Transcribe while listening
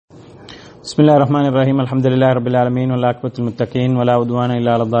Bismillahirrahmanirrahim. Alhamdulillahi rabbil alamin wal aqbatul muttaqin wala udwana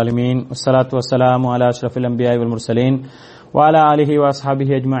illa alal zalimin. Wassalatu wassalamu ala ashrafil anbiya'i wal mursalin wa ala alihi wa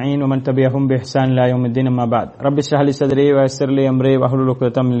ashabihi ajma'in wa man tabi'ahum bi ihsan ila yawmiddin amma ba'd. Rabbi shrah li sadri wa yassir li amri wahlul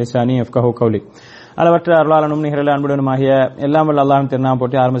 'uqdatam min lisani yafqahu qawli. அளவற்ற அருளாளனும் நிகரல அன்புடனுமாகிய எல்லாம் வல்ல அல்லாஹ்வின் திருநாமம்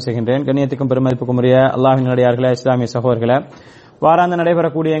போற்றி ஆரம்பம் செய்கின்றேன். கண்ணியத்துக்கும் பெருமதிப்புக்கும் உரிய அல்லாஹ்வின் நல்லடியார்களே, இஸ்லாமிய சகோதரர்களே, வாராந்த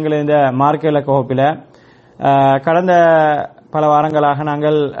நடைபெறக்கூடிய எங்கள் இந்த மார்க்க இலக்க வகுப்பில கடந்த பல வாரங்களாக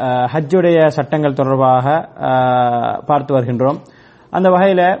நாங்கள் ஹஜ்ஜுடைய சட்டங்கள் தொடர்பாக பார்த்து வருகின்றோம். அந்த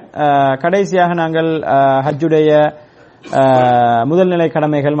வகையில கடைசியாக நாங்கள் ஹஜ்ஜுடைய முதல் நிலை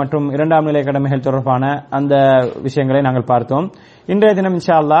கடமைகள் மற்றும் இரண்டாம் நிலை கடமைகள் தொடர்பான அந்த விஷயங்களை நாங்கள் பார்த்தோம். இன்றைய தினம்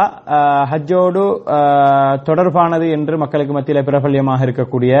இன்ஷா அல்லாஹ் ஹஜ்ஜோடு தொடர்பானது என்று மக்களுக்கு மத்தியில் பிரபல்யமாக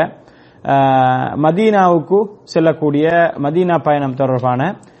இருக்கக்கூடிய மதீனாவுக்கு செல்லக்கூடிய மதீனா பயணம்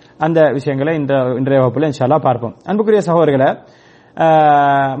தொடர்பான அந்த விஷயங்களை இன்றைய வகுப்பில் இன்ஷா அல்லாஹ் பார்ப்போம். அன்புக்குரிய சகோதரர்களே,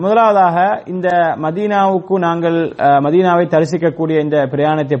 முதலாவதாக இந்த மதீனாவுக்கு நாங்கள் மதீனாவை தரிசிக்கக்கூடிய இந்த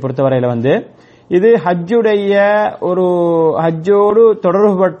பிரயாணத்தை பொறுத்தவரையில இது ஹஜ்ஜுடைய ஒரு ஹஜ்ஜோடு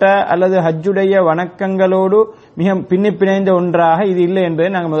தொடர்புபட்ட அல்லது ஹஜ்ஜுடைய வணக்கங்களோடு மிக பின்னி பிணைந்த ஒன்றாக இது இல்லை என்பதை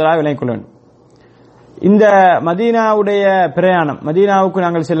நாங்கள் முதலாக விளங்கிக் கொள்ள வேண்டும். இந்த மதீனாவுடைய பிரயாணம், மதீனாவுக்கு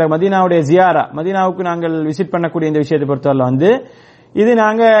நாங்கள் செல்ல, மதீனாவுடைய ஜியாரா, மதீனாவுக்கு நாங்கள் விசிட் பண்ணக்கூடிய இந்த விஷயத்தை பொறுத்தவரை இது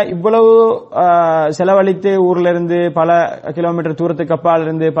நாங்க இவ்வளவு செலவழித்து ஊர்ல இருந்து பல கிலோமீட்டர் தூரத்துக்கு அப்பால்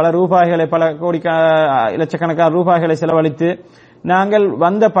இருந்து பல ரூபாய்களை, பல கோடி லட்சக்கணக்கான ரூபாய்களை செலவழித்து நாங்கள்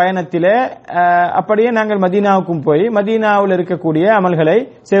வந்த பயணத்திலே அப்படியே நாங்கள் மதீனாவுக்கும் போய் மதீனாவில் இருக்கக்கூடிய அமல்களை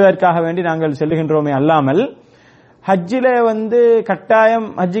செய்வதற்காக வேண்டி நாங்கள் செல்லுகின்றோமே அல்லாமல் ஹஜ்ஜிலே கட்டாயம்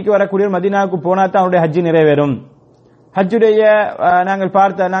ஹஜ்ஜிக்கு வரக்கூடிய மதீனாவுக்கு போனா தான் அவருடைய ஹஜ்ஜி நிறைவேறும். ஹஜ்ஜுடைய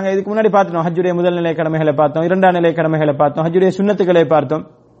நாங்க இதுக்கு முன்னாடி பார்த்தோம். ஹஜ்ஜுடைய முதல் நிலை கடமைகளை பார்த்தோம், இரண்டாம் நிலை கடமைகளை பார்த்தோம், ஹஜ்ஜுடைய சுன்னத்துக்களை பார்த்தோம்.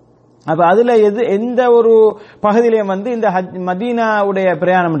 அப்ப அதுல எந்த ஒரு பகுதியிலையும் இந்த மதீனாவுடைய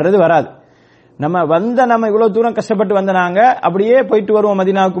பிரயாணம்ன்றது வராது. நம்ம இவ்வளவு தூரம் கஷ்டப்பட்டு நாங்க அப்படியே போயிட்டு வருவோம்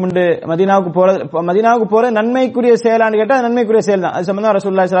மதீனாவுக்கு போறது நன்மைக்குரிய செயலான்னு கேட்டா நன்மைக்குரிய செயல் தான். அது சம்பந்தம்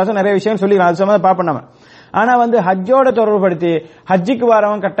ரசூலுல்லாஹி ஸல்லல்லாஹு அலைஹி வஸல்லம் நிறைய விஷயம் சொல்லி அது சம்பந்தம் பாப்போம் நம்ம. ஆனா ஹஜ்ஜோட தொடர்புபடுத்தி ஹஜ்ஜிக்கு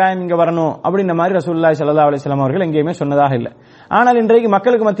வரவன் கட்டாயம் இங்க வரணும் அப்படின்ற மாதிரி ரசூலுல்லாஹி ஸல்லல்லாஹு அலைஹி வஸல்லம் அவர்கள் எங்கேயுமே சொன்னதாக இல்லை. ஆனால் இன்றைக்கு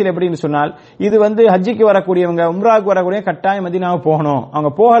மக்களுக்கு மத்தியில் எப்படின்னு சொன்னால், இது ஹஜ்ஜிக்கு வரக்கூடியவங்க, உம்ராவுக்கு வரக்கூடிய கட்டாயம் மதீனாவுக்கு போகணும்,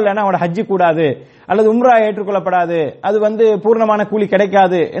 அவங்க போகலன்னா அவங்களோட ஹஜ்ஜி கூடாது அல்லது உம்ரா ஏற்றுக்கொள்ளப்படாது, அது பூர்ணமான கூலி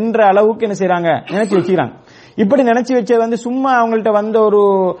கிடைக்காது என்ற அளவுக்கு என்ன செய்யறாங்க, நினைச்சு வச்சுக்கிறாங்க. இப்படி நினைச்சு வச்சது சும்மா அவங்கள்ட்ட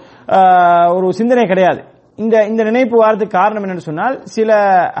ஒரு சிந்தனை கிடையாது. இந்த நினைப்பு வாரத்துக்கு காரணம் என்னன்னு சொன்னால், சில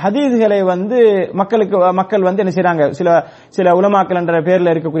ஹதீஸ்களை மக்கள் என்ன செய்யறாங்க, சில உலமாக்கள் என்ற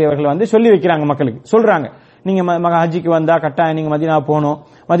பேர்ல இருக்கக்கூடியவர்கள் சொல்லி வைக்கிறாங்க, மக்களுக்கு சொல்றாங்க, நீங்க ஹஜ்ஜிக்கு வந்தா கட்டாயம் நீங்க மதீனா போகணும்,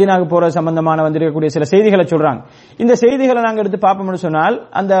 மதீனாவுக்கு போறது சம்பந்தமான இருக்கக்கூடிய சில செய்திகளை சொல்றாங்க. இந்த செய்திகளை நாங்க எடுத்து பார்ப்போம்னு சொன்னால்,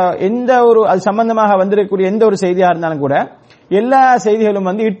 அந்த அது சம்பந்தமாக வந்திருக்கக்கூடிய எந்த ஒரு செய்தியா இருந்தாலும் கூட எல்லா செய்திகளும்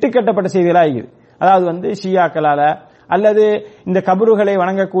இட்டுக்கட்டப்பட்ட செய்திகளா இருக்குது. அதாவது ஷியாக்களால அல்லது இந்த கபறுகளை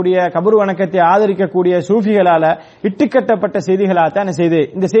வணங்கக்கூடிய, கபரு வணக்கத்தை ஆதரிக்கக்கூடிய சூஃபிகளால இட்டுக்கட்டப்பட்ட செய்திகளாகத்தான்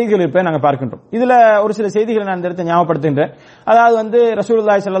இந்த செய்திகள் இருப்பதை நாங்கள் பார்க்கின்றோம். இதுல ஒரு சில செய்திகளை நான் இந்த இடத்தை ஞாபகப்படுத்துகின்றேன். அதாவது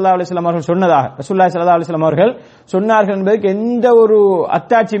ரசூலுல்லாஹி ஸல்லல்லாஹு அலைஹி வஸல்லம் அவர்கள் சொன்னதாக, ரசூலுல்லாஹி ஸல்லல்லாஹு அலைஹி வஸல்லம் அவர்கள் சொன்னார்கள் என்பதற்கு எந்த ஒரு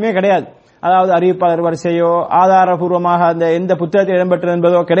அத்தாட்சியுமே கிடையாது. அதாவது அறிவிப்பாளர் வரிசையோ ஆதாரபூர்வமாக அந்த எந்த புத்தகத்தில் இடம்பெற்றது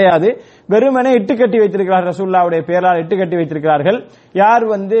என்பதோ கிடையாது. வெறுமனே இட்டுக்கட்டி வைத்திருக்கிறார்கள், ரசூலுல்லாஹ்வுடைய பெயரால் இட்டுக்கட்டி வைத்திருக்கிறார்கள்.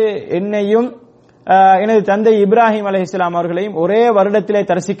 யார் என்னையும் எனது தந்தை இப்ராஹிம் அலைஹிஸ்ஸலாம் அவர்களையும் ஒரே வருடத்திலே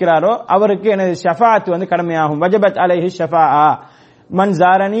தரிசிக்கிறாரோ அவருக்கு எனது ஷஃபாஅத் கடமையாகும். வஜபத் அலைஹி ஷஃபாஅ மன்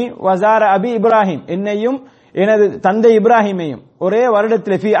ஜாரனி வஸார அபி இப்ராஹிம், என்னையும் எனது தந்தை இப்ராஹிமையும் ஒரே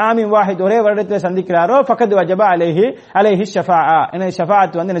வருடத்திலே ஃபி ஆமின் வாஹித் ஒரே வருடத்திலே சந்திக்கிறாரோ ஃபகத் வஜப அலைஹி ஷஃபாஅ, எனது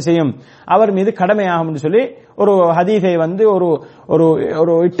ஷஃபாஅத் என்ன செய்யும், அவர் மீது கடமையாகும் என்று சொல்லி ஒரு ஹதீஸை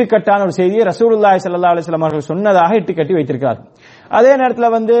ஒரு இட்டுக்கட்டான ஒரு செய்தியை ரசூலுல்லாஹி ஸல்லல்லாஹு அலைஹி வஸல்லம் அவர்கள் சொன்னதாக இட்டுக்கட்டி வைத்திருக்கிறார்கள். அதே நேரத்தில்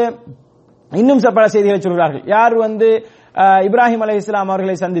இன்னும் பல செய்திகளை சொல்கிறார்கள். யார் இப்ராஹிம் அலைஹிஸ்ஸலாம்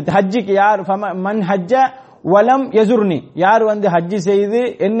அவர்களை சந்தித்து ஹஜ்ஜிக்கு யார் மன் ஹஜ்ஜ வலம் யஸுர்னி, யார் ஹஜ்ஜி செய்து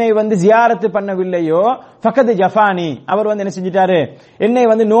என்னை ஜியாரத்து பண்ணவில்லையோ ஃபகத் ஜஃபானி, அவர் என்ன செஞ்சிட்டாரு, என்னை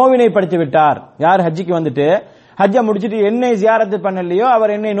நோவினைப்படுத்தி விட்டார். யார் ஹஜ்ஜிக்கு ஹஜ்ஜ முடிச்சிட்டு என்னை ஜியாரத்து பண்ணலையோ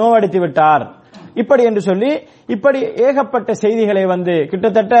அவர் என்னை நோவடித்து விட்டார். இப்படி என்று சொல்லி இப்படி ஏகப்பட்ட செய்திகளை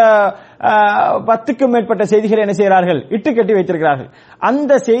கிட்டத்தட்ட 10க்கும் மேற்பட்ட செய்திகளை என்ன செய்கிறார்கள், இட்டுக்கட்டி வைத்திருக்கிறார்கள்.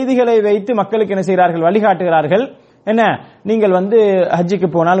 அந்த செய்திகளை வைத்து மக்களுக்கு என்ன செய்கிறார்கள், வழிகாட்டுகிறார்கள். என்ன, நீங்கள் ஹஜ்ஜிக்கு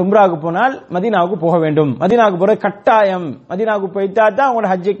போனால் உம்ராவுக்கு போனால் மதீனாவுக்கு போக வேண்டும், மதீனாவுக்கு போற கட்டாயம், மதீனாவுக்கு போய்த்தா தான் உங்களோட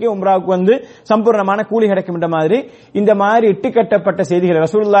ஹஜ்ஜிக்கு உம்ராவுக்கு சம்பூர்ணமான கூலி கிடைக்கும் என்ற மாதிரி இந்த மாதிரி இட்டுக்கட்டப்பட்ட செய்திகளை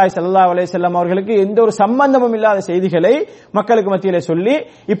ரசூலுல்லாஹி ஸல்லல்லாஹு அலைஹி வஸல்லம் அவர்களுக்கு எந்த ஒரு சம்பந்தமும் இல்லாத செய்திகளை மக்களுக்கு மத்தியிலே சொல்லி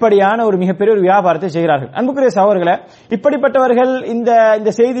இப்படியான ஒரு மிகப்பெரிய ஒரு வியாபாரத்தை செய்கிறார்கள். அன்புக்குரிய சகோதரர்களே, இப்படிப்பட்டவர்கள் இந்த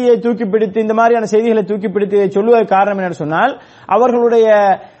செய்தியை தூக்கி பிடித்து, இந்த மாதிரியான செய்திகளை தூக்கி பிடித்து சொல்லுவதற்கு காரணம் என்ன சொன்னால், அவர்களுடைய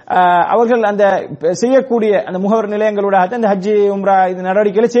அவர்கள் அந்த செய்யக்கூடிய அந்த முகவர் நிலையங்களோட அந்த ஹஜ்ஜி உம்ரா இது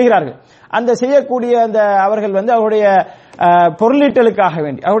நடவடிக்கைகளை செய்கிறார்கள். அந்த செய்யக்கூடிய அந்த அவர்கள் வந்து அவருடைய பொருளீட்டலுக்காக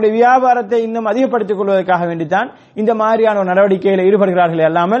வேண்டி அவருடைய வியாபாரத்தை இன்னும் அதிகப்படுத்திக் கொள்வதற்காக வேண்டித்தான் இந்த மாதிரியான ஒரு நடவடிக்கையில் ஈடுபடுகிறார்கள்.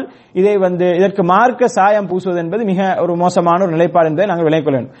 அல்லாமல் இதை வந்து இதற்கு மார்க்க சாயம் பூசுவது என்பது மிக ஒரு மோசமான ஒரு நிலைப்பாடு என்பதை நாங்கள் விளங்கிக்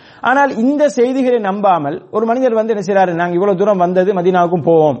கொள்ள வேண்டும். ஆனால் இந்த செய்திகளை நம்பாமல் ஒரு மனிதர் வந்து என்ன செய்யறாரு, நாங்கள் இவ்வளவு தூரம் வந்தது மதீனாவுக்கும்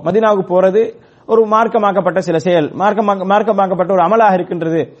போவோம், மதீனாவுக்கு போறது ஒரு மார்க்கமாக்கப்பட்ட சில செயல், மார்க்கமாக்கப்பட்ட ஒரு அமலாக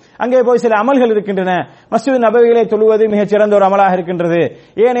இருக்கின்றது, அங்கே போய் சில அமல்கள் இருக்கின்றன, மஸ்ஜித் நபவியிலே தொழுவது மிகச் சிறந்த ஒரு அமலாக இருக்கின்றது,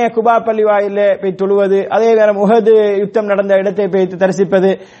 ஏனைய குபா பள்ளி வாயிலே போய் தொழுவது, அதே நேரம் உஹது யுத்தம் நடந்த இடத்தை போய்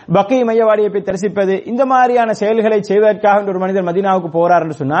தரிசிப்பது, பக்கி மையவாடியை போய் தரிசிப்பது, இந்த மாதிரியான செயல்களை செய்வதற்காக ஒரு மனிதர் மதீனாவுக்கு போறார்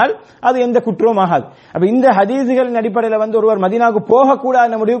என்று சொன்னால் அது எந்த குற்றமும் ஆகாது. அப்ப இந்த ஹதீஸ்களின் அடிப்படையில் வந்து ஒருவர் மதீனாவுக்கு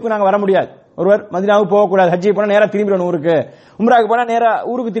போகக்கூடாத முடிவுக்கு நாங்கள் வர முடியாது. ஒருவர் மதீனாவுக்கு போகக்கூடாது, ஹஜ்ஜி போனா நேரா திரும்பிடணும் ஊருக்கு, உம்ராவுக்கு போனா நேரா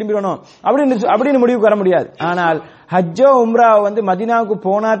ஊருக்கு திரும்பிடணும் அப்படின்னு முடிவுக்கு வர முடியாது. ஆனால் ஹஜ்ஜோ உம்ராவை வந்து மதீனாவுக்கு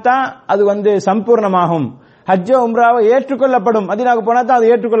போனா தான் அது வந்து சம்பூர்ணமாகும், ஹஜ்ஜோ உம்ராவை ஏற்றுக்கொள்ளப்படும், மதீனாவுக்கு போனா தான் அது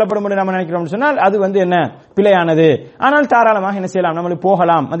ஏற்றுக்கொள்ளப்படும் என்று நம்ம நினைக்கிறோம் சொன்னால் அது வந்து என்ன பிழையானது. ஆனால் தாராளமாக என்ன செய்யலாம், நம்மளுக்கு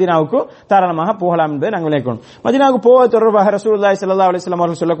போகலாம், மதீனாவுக்கு தாராளமாக போகலாம் என்பதை நாங்கள் நினைக்கணும். மதீனாவுக்கு போவது தொடர்பாக ரசூலுல்லாஹி ஸல்லல்லாஹு அலைஹி வஸல்லம்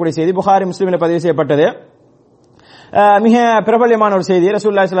அவர்கள் சொல்லக்கூடிய செய்தி புகாரி முஸ்லிமில் பதிவு செய்யப்பட்டது. மிக பிரபல்யமான ஒரு செய்தி.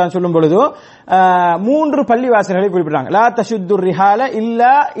 ரசூலுல்லாஹி ஸல்லல்லாஹு அலைஹி வஸல்லம் சொல்லும் பொழுது 3 பள்ளிவாசல்களை குறிப்பிடுறாங்க. லா தஷுத்துர் ரிஹால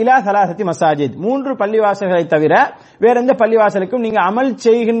இல்லா இலா ஸலாசத்தி மசாஜித். 3 பள்ளிவாசல்களை தவிர வேற எந்த பள்ளிவாசலுக்கும் நீங்க அமல்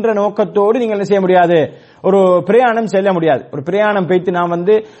செய்கின்ற நோக்கத்தோடு நீங்கள் என்ன செய்ய முடியாது, ஒரு பிரயாணம் செல்ல முடியாது. ஒரு பிரயாணம் போய்த்து நான்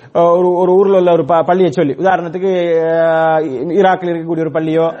வந்து ஒரு ஊர்ல உள்ள ஒரு பள்ளியை சொல்லி, உதாரணத்துக்கு ஈராக்கில் இருக்கக்கூடிய ஒரு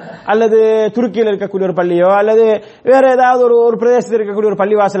பள்ளியோ அல்லது துருக்கியில் இருக்கக்கூடிய ஒரு பள்ளியோ அல்லது வேற ஏதாவது ஒரு பிரதேசத்தில் இருக்கக்கூடிய ஒரு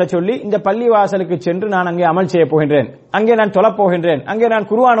பள்ளிவாசலை சொல்லி இந்த பள்ளிவாசலுக்கு சென்று நான் அங்கே அமல் செய்ய போகின்றேன், அங்கே நான் தொழப் போகின்றேன், அங்கே நான்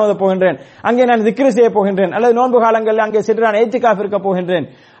குர்ஆன் ஓத போகின்றேன், அங்கே நான் திக்ர் செய்ய போகின்றேன், அல்லது நோன்பு காலங்களில் அங்கே சென்று நான் இத்திகாஃப் இருக்க போகின்றேன்,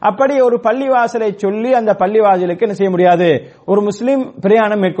 அப்படி ஒரு பள்ளிவாசலை சொல்லி அந்த பள்ளிவாசலுக்கு என்ன செய்ய முடியாது, ஒரு முஸ்லீம்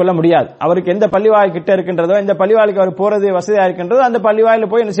பிரயாணம் மேற்கொள்ள முடியாது. அவருக்கு எந்த பள்ளிவாயில் கிட்ட இருக்கின்றதோ, எந்த பள்ளிவாயிலுக்கு அவர் போறது வசதியா இருக்கின்றதோ அந்த பள்ளிவாயில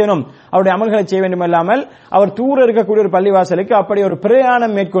போய் என்ன செய்யணும், அவருடைய அமல்களை செய்ய வேண்டும். இல்லாமல் அவர் தூர இருக்கக்கூடிய ஒரு பள்ளிவாசலுக்கு அப்படி ஒரு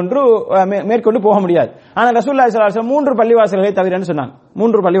பிரயாணம் மேற்கொண்டு போக முடியாது. ஆனால் ரசூலுல்லாஹி ஸல்லல்லாஹு அலைஹி வஸல்லம் 3 பள்ளிவாசல்களை தவிரன்னு சொன்னாங்க.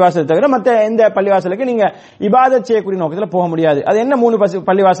 3 பள்ளிவாசல் தவிர மற்ற எந்த பள்ளிவாசலுக்கு நீங்க இபாதத் செய்யக்கூடிய நோக்கத்தில் போக முடியாது. அது என்ன 3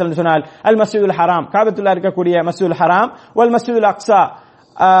 பள்ளிவாசல் சொன்னால், அல் மஸ்ஜிதுல் ஹராம், காபத்துல்லா இருக்கக்கூடிய மஸ்ஜிதுல் ஹராம், வல் மஸ்ஜிதுல் அக்ஸா,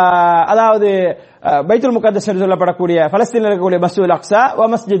 அதாவது பைத்துல் முகத்தஸ் என்று சொல்லப்படக்கூடிய பலஸ்தீனில் இருக்கக்கூடிய மஸ்ஜிதுல் அக்ஸா, வ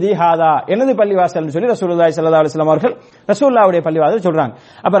மஸ்ஜிதி ஹாதா, எனது பள்ளிவாசல் சொல்லி ரசூலுல்லாஹி ஸல்லல்லாஹு அலைஹி வஸல்லம் அவர்கள் ரசூலுல்லாஹ்வுடைய பள்ளிவாசல் சொல்றாங்க.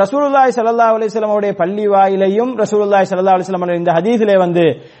 அப்ப ரசூலுல்லாஹி ஸல்லல்லாஹு அலைஹி வஸல்லம் அவருடைய பள்ளிவாயிலையும் ரசூலுல்லாஹி ஸல்லல்லாஹு அலைஹி வஸல்லம் இந்த ஹதீஸிலே வந்து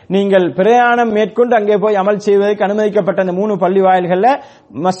நீங்கள் பிரயாணம் மேற்கொண்டு அங்கே போய் அமல் செய்வதற்கு அனுமதிக்கப்பட்ட அந்த 3 பள்ளிவாயில்கள்ல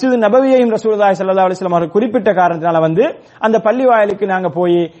மஸ்ஜித் நபவியையும் ரசூலுல்லாஹி ஸல்லல்லாஹு அலைஹி வஸல்லம் அவர்கள் குறிப்பிட்ட காரணத்தினால வந்து அந்த பள்ளிவாயிலுக்கு நாங்க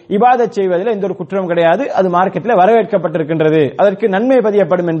போய் இபாதத் செய்வதில் எந்த ஒரு குற்றமும் கிடையாது, அது மார்க்கெட்டில் வரவேற்கப்பட்டிருக்கின்றது, அதற்கு நன்மை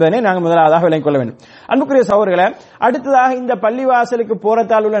பதியப்படும் என்பதனை நாங்கள் முதலாவதாக விளங்கிக் கொள்ள வேண்டும். அன்புக்குரிய சகோதரர்களே, அடுத்ததாக இந்த பள்ளிவாசலுக்கு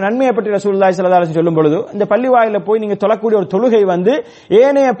போறதால் உள்ள நன்மையை பற்றி ரசூலுல்லாஹி ஸல்லல்லாஹு அலைஹி வஸல்லம் சொல்லும் பொழுது, இந்த பள்ளிவாயில போய் நீங்க தொழக்கூடிய ஒரு தொழுகை வந்து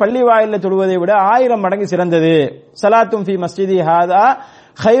ஏனைய பள்ளிவாயில தொழுவதை விட 1000 மடங்கு சிறந்தது. ஸலாத்தும் ஃபீ மஸ்ஜிதி ஹாதா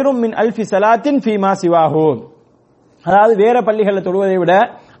கைரும் மின் அல்ஃபி ஸலாத்தின் ஃபீமா சிவாஹு. அதாவது வேற பள்ளிகளில் தொழுவதை விட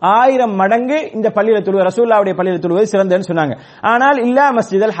 1000 மடங்கு இந்த பள்ளியில தொழுவது, ரசூலுல்லாஹ்வுடைய பள்ளியில தொழுவது சிறந்ததுன்னு சொன்னாங்க. ஆனால் இல்லா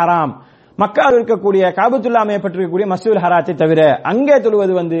மஸ்ஜிதல் ஹராம், மக்காவில் இருக்கக்கூடிய காபத்துல்லா அமையப்பட்டிருக்கக்கூடிய மஸ்ஜிதுல் ஹராத்தை தவிர அங்கே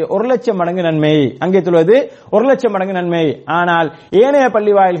தொழுவது வந்து 1,00,000 மடங்கு நன்மை, அங்கே தொழுவது 1,00,000 மடங்கு நன்மை. ஆனால் ஏனைய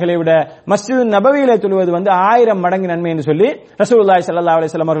பள்ளி வாயில்களை விட மஸ்ஜிது நபவியிலே தொழுவது வந்து 1000 மடங்கு நன்மை என்று சொல்லி ரசூலுல்லாஹி ஸல்லல்லாஹு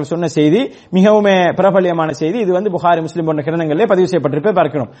அலைஹி வஸல்லம் அவர்கள் சொன்ன செய்தி மிகவும் பிரபல்யமான செய்தி. இது வந்து புகாரி முஸ்லிம் போன்ற கிரந்தங்களிலே பதிவு செய்யப்பட்டிருப்பதை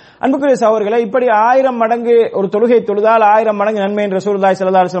பார்க்கிறோம். அன்புக்குரிய சகோதரர்களே, இப்படி 1000 மடங்கு ஒரு தொழுகை தொழுதால் 1000 மடங்கு நன்மை என்று ரசூலுல்லாஹி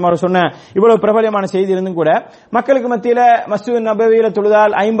ஸல்லல்லாஹு அலைஹி வஸல்லம் அவர்கள் சொன்ன இவ்வளவு பிரபல்யமான செய்தி இருந்தும் கூட மக்களுக்கு மத்தியில மஸ்ஜிது நபவியில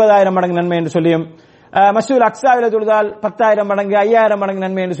தொழுதால் 50,000 மடங்கு நன்மை என்று சொல்லியும், மஸ்ஜிதுல் அக்ஸாவில தொழுதால் 10,000 மடங்கு 5,000 மடங்கு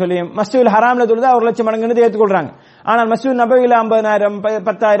நன்மை என்று சொல்லியும், மஸ்ஜிதுல் ஹராம்ல தொழுதால் 1,00,000 மடங்கு ஏற்றுக்கொள்றாங்க. ஆனால் மஸ்ஜித் நபவியில 50,000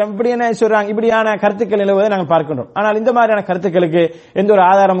 10,000 இப்படி என்ன சொல்றாங்க, இப்படியான கருத்துக்கள் நிலவுவதை நாங்கள் பார்க்கின்றோம். ஆனால் இந்த மாதிரியான கருத்துக்களுக்கு எந்த ஒரு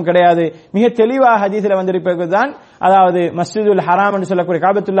ஆதாரமும் கிடையாது. மிக தெளிவாக ஹதீஸில் வந்திருப்பதுதான், அதாவது மஸ்ஜிதுல் ஹராம் என்று சொல்லக்கூடிய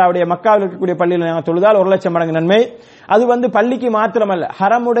காபத்துல்லாவுடைய மக்காவில் இருக்கக்கூடிய பள்ளியில் நாங்கள் தொழுதால் 1,00,000 மடங்கு நன்மை. அது வந்து பள்ளிக்கு மாத்திரமல்ல,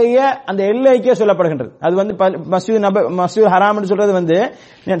 ஹரமுடைய அந்த எல்லைக்கே சொல்லப்படுகின்றது. அது வந்து மஸ்ஜித் ஹராம் என்று சொல்றது வந்து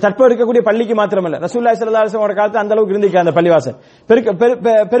தற்போது இருக்கக்கூடிய பள்ளிக்கு மாத்திரமல்ல, ரசூலுல்லாஹி ஸல்லல்லாஹு அலைஹி வஸல்லம் காலத்து அந்த அளவுக்கு இருந்திருக்கு அந்த பள்ளிவாசல்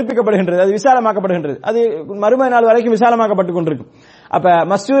பெருப்பிக்கப்படுகின்றது, அது விசாலமாக்கப்படுகின்றது, அது மறுமை நாள் வரைக்கும் விசாலமாக்கப்பட்டுக் கொண்டிருக்கும். அப்ப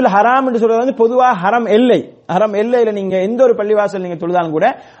மஸ்ஜிதுல் ஹராம் என்று சொல்றது வந்து பொதுவாக ஹரம் எல்லையில நீங்க எந்த ஒரு பள்ளிவாசல் நீங்க தொழுதாலும் கூட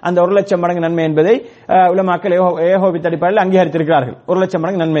அந்த 1,00,000 மடங்கு நன்மை என்பதை உலமாக்கள் ஏகோபித்த அடிப்படையில் அங்கீகரித்திருக்கிறார்கள். 1,00,000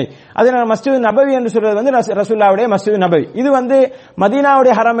 மடங்கு நன்மை. அதனால மஸ்ஜித் நபவி என்று சொல்றது வந்து ரசூலுல்லாஹ்வுடைய மஸ்ஜித் நபவி. இது வந்து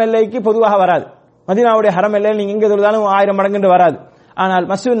மதீனாவுடைய ஹரம் எல்லைக்கு பொதுவாக வராது. மதீனாவுடைய ஹரம் எல்லையில் நீங்க எங்க தொழுதாலும் 1000 மடங்கு வராது. ஆனால்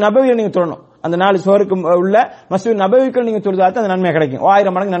மஸ்ஜித் நபவியை நீங்க தொழணும். அந்த 4 சுவருக்கு உள்ள மஸ்ஜித் நபவிக்குள் நீங்க தொழுதால் அந்த நன்மை கிடைக்கும்.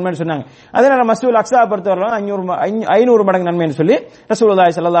 1000 மடங்கு நன்மைன்னு சொன்னாங்க. அதே நேரம் மஸ்ஜித் அக்ஸா பொறுத்தவரை 500 மடங்கு நன்மைன்னு சொல்லி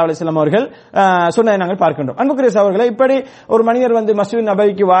ரசூலுல்லாஹி ஸல்லல்லாஹு அலைஹி வஸல்லம் அவர்கள் சொன்னதை நாங்கள் பார்க்கின்றோம். அன்புக்குரிய சகோதரர்களே, இப்படி ஒரு மனிதர் வந்து மஸ்ஜித்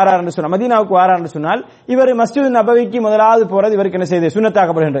நபவிக்கு வாரார் என்று சொன்னால், மதீனாவுக்கு வாரார் என்று சொன்னால், இவர் மஸ்ஜித் நபவிக்கு முதலாவது போறது இவருக்கு என்ன செய்து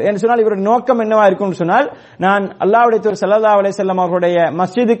சுன்னத்தாக்கப்படுகின்றது என்று சொன்னால், இவருடைய நோக்கம் என்னவா இருக்கும் சொன்னால், நான் அல்லாஹ்வுடைய தூதர் ஸல்லல்லாஹு அலைஹி வஸல்லம் அவர்களுடைய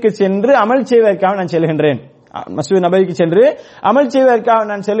மஸ்ஜிதுக்கு சென்று அமல் செய்வதற்காக நான் செல்கின்றேன், மஸ்ஜித் நபவிக்கு சென்று அமல் செய்வதற்காக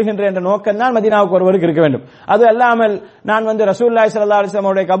நான் செல்கின்றேன் என்ற நோக்கம் தான் மதீனாவுக்கு ஒருவருக்கு இருக்க வேண்டும். அது அல்லாமல் நான் வந்து ரசூலுல்லாஹி ஸல்லல்லாஹு அலைஹி வஸல்லம்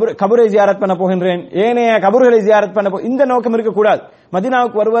அவருடைய கபரை ஜியாரத் பண்ண போகின்றேன், ஏனைய கபர்களை ஜியாரத் பண்ண இந்த நோக்கம் இருக்கக்கூடாது.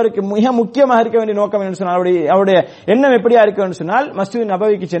 மதீனாவுக்கு வருவதற்கு மிக முக்கியமாக இருக்க வேண்டிய நோக்கம் என்று சொன்னால், அவருடைய எண்ணம் எப்படியா இருக்கும் என்று சொன்னால், மஸ்ஜித்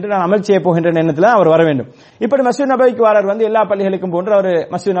நபவிக்கு சென்று நான் அமல் செய்ய போகின்ற எண்ணத்தில் அவர் வர வேண்டும். இப்படி மஸ்ஜித் நபவிக்கு வரார் வந்து எல்லா பள்ளிகளுக்கும் போன்று அவர்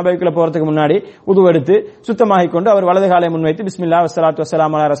மஸ்ஜித் நபவிக்குள்ள போறதுக்கு முன்னாடி உது எடுத்து சுத்தமாகிக் கொண்டு அவர் வலது காலை முன்வைத்து பிஸ்மில்லாஹ் வஸ்ஸலாத்து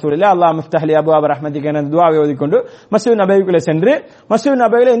வஸ்ஸலாமு அலா ரசூலில்லாஹ் அல்லாஹ் மிஃப்தஹ் லி அப்வாப ரஹ்மதிக என்ற துஆவை ஓதிக்கொண்டு மஸ்ஜித் நபவிக்குள்ள சென்று மஸ்ஜித்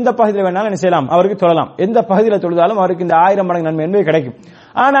நபவியில எந்த பகுதியில் வேணாலும் என்ன செய்யலாம், அவருக்கு தொழலாம். எந்த பகுதியில் தொழுதாலும் அவருக்கு இந்த 1000 மடங்கு நன்மை என்பது கிடைக்கும்.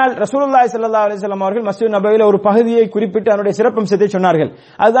 ஆனால் ரசூலுல்லாஹி ஸல்லல்லாஹு அலைஹி வஸல்லம் அவர்கள் மஸ்ஜித் நபவியில ஒரு பகுதியை குறிப்பிட்டு அதனுடைய சிறப்பம்சத்தை சொன்னார்கள்.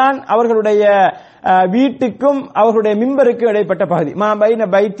 அதுதான் அவர்களுடைய வீட்டுக்கும் அவர்களுடைய மிம்பருக்கும் இடைப்பட்ட பகுதி. மா பைன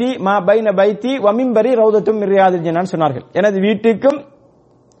பைத்தி வ மிம்பரி ரௌதத்தும் மின் ரியாதில் ஜன்னான் சொன்னார்கள். எனது வீட்டுக்கும்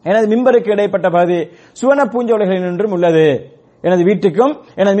எனது மிம்பருக்கு இடைப்பட்ட பகுதி சுவன பூஞ்சோலைகளில் நின்றும் உள்ளது. எனது வீட்டுக்கும்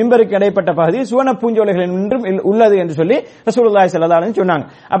எனது மிம்பருக்கு இடைப்பட்ட பகுதி சுவன பூஞ்சோலைகளில் நின்றும் உள்ளது என்று சொல்லி ரசூலுல்லாஹி ஸல்லல்லாஹு அலைஹி வஸல்லம் சொன்னாங்க.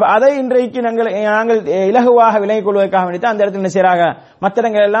 அப்ப அதை இன்றைக்கு நாங்கள் இலகுவாக விளங்கிக் கொள்வதற்காக வேண்டி அந்த இடத்துல என்ன செய்றாங்க, மற்ற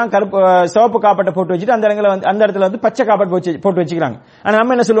இடங்கள் எல்லாம் சிவப்பு காப்பட்டை போட்டு வச்சுட்டு அந்த இடத்துல வந்து பச்சை காப்பட் போட்டு வச்சுக்கிறாங்க. ஆனா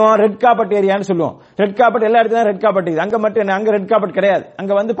நம்ம என்ன சொல்லுவோம், ரெட் காப்பட் ஏரியான்னு சொல்லுவோம். ரெட் காப்பட் எல்லா இடத்துலயும் ரெட் காப்பட் இருக்குது, அங்க மட்டும் அங்க ரெட் காப்பட் கிடையாது,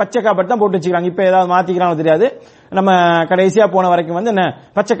 அங்க வந்து பச்சை காப்பட் தான் போட்டு வச்சுக்கிறாங்க. இப்ப ஏதாவது மாத்திக்கிறாங்க தெரியாது, நம்ம கடைசியா போன வரைக்கும் வந்து என்ன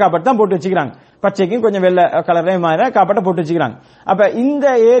பச்சை காப்பட் தான் போட்டு வச்சுக்கிறாங்க. பச்சைக்கும் கொஞ்சம் வெள்ளை கலரையும் மாற காப்பட்டை போட்டு வச்சுக்கிறாங்க. அப்ப இந்த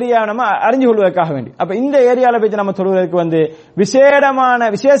ஏரியா நம்ம அறிஞ்சு கொள்வதற்காக வேண்டி, அப்ப இந்த ஏரியால போய் நம்ம தொழுவதற்கு வந்து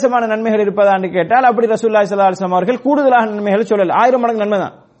விசேஷமான நன்மைகள் இருப்பதான்னு கேட்டால் அப்படி ரசூலுல்லாஹி ஸல்லல்லாஹு அலைஹி வஸல்லம் அவர்கள் கூடுதலான நன்மைகள் சொல்லல. 1000 மடங்கு நன்மை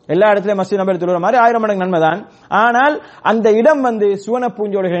தான். எல்லா இடத்திலும் மஸ்ஜித் நபவியில் தொழுகிற மாதிரி 1000 மடங்கு நன்மை தான். ஆனால் அந்த இடம் வந்து சுவன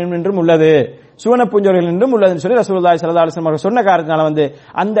பூஞ்சோலைகள் என்றும் உள்ளது, சுவன பூஞ்சோலைகள் என்றும் உள்ளதுன்னு சொல்லி ரசூலுல்லாஹி ஸல்லல்லாஹு அலைஹி வஸல்லம் சொன்ன காரணத்தினால வந்து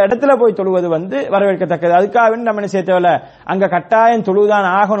அந்த இடத்துல போய் தொழுவது வந்து வரவேற்கத்தக்கது. அதுக்காக வேண்டி நம்ம என்ன செய்ய தேவையில்ல, அங்க கட்டாயம் தொழுதான்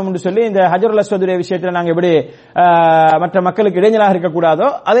ஆகணும் என்று சொல்லி இந்த ஹஜருல் அஸ்வதுடைய விஷயத்துல நாங்க எப்படி மற்ற மக்களுக்கு இடைஞ்சலாக இருக்கக்கூடாதோ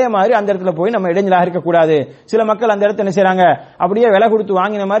அதே மாதிரி அந்த இடத்துல போய் நம்ம இடைஞ்சலாக இருக்கக்கூடாது. சில மக்கள் அந்த இடத்துல என்ன செய்யறாங்க, அப்படியே விலை கொடுத்து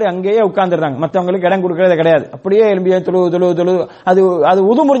வாங்கின மாதிரி அங்கேயே உட்கார்ந்துடுறாங்க, மற்றவங்களுக்கு இடம் கொடுக்கறதே கிடையாது. அப்படியே எழும்பிய தொழு அது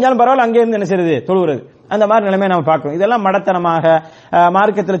உது முடிஞ்சாலும் பரவாயில்ல, அங்கே இருந்து என்ன செய்யறது, தொழுகிறது. அந்த மாதிரி நிலைமை நம்ம பார்க்கிறோம். இதெல்லாம் மடத்தனமாக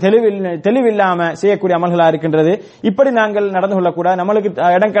மார்க்கத்தில் தெளிவில்லாம செய்யக்கூடிய அமல்களா இருக்கின்றது. இப்படி நாங்கள் நடந்து கொள்ளக்கூடாது. நம்மளுக்கு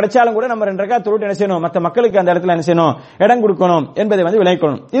இடம் கிடைச்சாலும் கூட நம்ம 2 ரக்காத் தொழுது என்ன செய்யணும், மற்ற மக்களுக்கு அந்த இடத்துல என்ன செய்யணும், இடம் கொடுக்கணும் என்பதை வந்து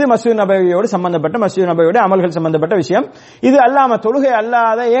விளக்கணும். இது மஸ்ஜித் நபவியோடு சம்பந்தப்பட்ட, மஸ்ஜித் நபவியோட அமல்கள் சம்பந்தப்பட்ட விஷயம். இது அல்லாம தொழுகை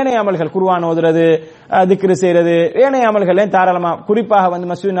அல்லாத ஏனைய அமல்கள், குர்ஆன் ஓதுறது, திக்ரு செய்யறது, ஏனைய அமல்களையும் தாராளமா, குறிப்பாக வந்து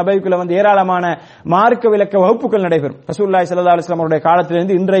மஸ்ஜித் நபவிக்குள்ள வந்து ஏராளமான மார்க்க விளக்க வகுப்புகள் நடைபெறும். ரசூலுல்லாஹி ஸல்லல்லாஹு அலைஹி வஸல்லம் அவருடைய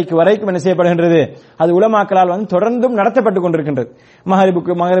காலத்திலிருந்து இன்றைக்கு வரைக்கும் என்ன செய்யப்படுகின்றது, அது உலமாக்களால் வந்து தொடர்ந்தும் நடத்தப்பட்டுக் கொண்டிருக்கின்றது.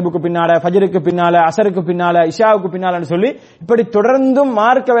 மகரிபுக்கு பின்னால, ஃபஜ்ருக்கு பின்னால, அசருக்கு பின்னால, இஷாவுக்கு பின்னால சொல்லி இப்படி தொடர்ந்தும்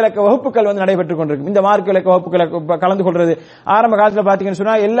மார்க்க விளக்க வகுப்புகள் வந்து நடைபெற்றுக் கொண்டிருக்கும். இந்த மார்க்க விளக்க வகுப்புகளை கலந்து கொள்றது ஆரம்ப காலத்தில் பாத்தீங்கன்னு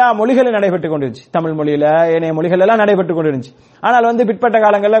சொன்னா எல்லா மொழிகளும் நடைபெற்றுக் கொண்டிருச்சு. தமிழ் மொழியில ஏனைய மொழிகள் எல்லாம் நடைபெற்றுக் கொண்டிருந்துச்சு. ஆனால் வந்து பிற்பட்ட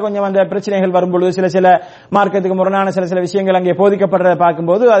காலங்களில் கொஞ்சம் அந்த பிரச்சனைகள் வரும்பொழுது சில மார்க்கத்துக்கு முரணான சில விஷயங்கள் அங்கே போதிக்கப்படுறதை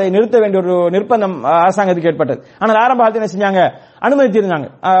பார்க்கும்போது அதை நிறுத்த வேண்டிய ஒரு நிர்பந்தம் அரசாங்கத்துக்கு ஏற்பட்டது. ஆனால் ஆரம்ப காலத்தில் என்ன செஞ்சாங்க, அனுமதித்திருந்தாங்க.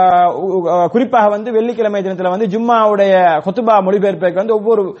 குறிப்பாக வந்து வெள்ளிக்கிழமை தினத்துல வந்து ஜும்மாவுடைய குத்பா மொழிபெயர்ப்புக்கு வந்து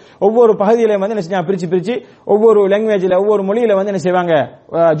ஒவ்வொரு பகுதியிலையும் வந்து என்ன செஞ்சாங்க, பிரிச்சு ஒவ்வொரு லாங்குவேஜ்ல ஒவ்வொரு மொழியில வந்து என்ன செய்வாங்க,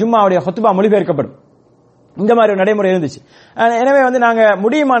 ஜும்மாவுடைய குத்பா மொழிபெயர்க்கப்படும். இந்த மாதிரி ஒரு நடைமுறை இருந்துச்சு. எனவே வந்து நாங்க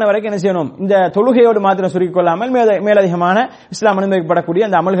முடியுமான வரைக்கும் என்ன செய்யணும், இந்த தொழுகையோடு மாத்திரம் சுருக்கிக் கொள்ளாமல் மேலதிகமான இஸ்லாம் அனுமதிக்கப்படக்கூடிய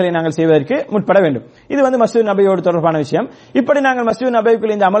அந்த அமல்களை நாங்கள் செய்வதற்கு முற்பட வேண்டும். இது வந்து மஸ்ஜித் நபவியோடு தொடர்பான விஷயம். இப்படி நாங்கள் மஸ்ஜித்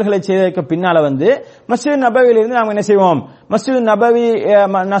நபவிக்குள் இந்த அமல்களை செய்வதற்கு பின்னால வந்து மஸ்ஜித் நபவியிலிருந்து நாங்கள் என்ன செய்வோம்,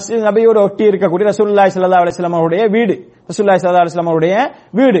 மஸ்ஜித் நபியோடு ஒட்டி இருக்கக்கூடிய ரசூலுல்லாஹி ஸல்லல்லாஹு அலைஹி வஸல்லம் அவருடைய வீடு, ரசூலுல்லாஹி ஸல்லல்லாஹு அலைஹி வஸல்லம் அவருடைய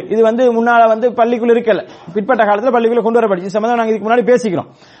வீடு, இது வந்து முன்னால வந்து பள்ளிக்குள்ள இருக்கல, பிற்பட்ட காலத்துல பள்ளிக்குள்ள கொண்டு வரப்பட்டுச்சு. இது சம்பந்தமா நாங்க இதுக்கு முன்னாடி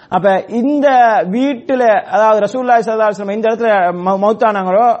பேசிக்கிறோம். அப்ப இந்த வீட்டுல, அதாவது ரசூலுல்லாஹி ஸல்லல்லாஹு அலைஹி வஸல்லம் இந்த இடத்துல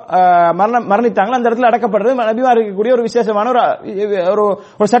மௌத்தானாங்களோ, மரணித்தாங்களோ அந்த இடத்துல அடக்கப்படுறது நபிமார் இருக்கக்கூடிய ஒரு விசேஷமான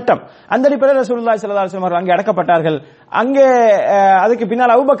ஒரு சட்டம். அந்த அடிப்படையில் ரசூலுல்லாஹி ஸல்லல்லாஹு அலைஹி வஸல்லம் அவர்கள் அங்கே அடக்கப்பட்டார்கள். அங்கே அதுக்கு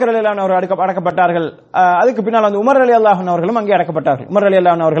பின்னால் அபூபக்கர் ரலியல்லாஹு அன்ஹு அவர்கள் அடக்கப்பட்டார்கள். அதுக்கு பின்னால் வந்து உமர் ரலியல்லாஹு அன்ஹு அவர்களும் அங்கே அடக்கப்பட்டார்கள். உமர்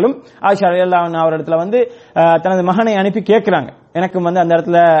ரலியல்லாஹு அன்ஹு அவர்களும் ஆயிஷா ரலியல்லாஹு அன்ஹா அவரிடத்துல வந்து தனது மகனை அனுப்பி கேட்கிறாங்க, எனக்கும் வந்து அந்த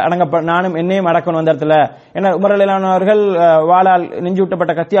இடத்துல நானும் என்னையும் அடக்கணும் அந்த இடத்துல. ஏன்னா உமர் ரலியல்லாஹு அன்ஹு அவர்கள் வாளால்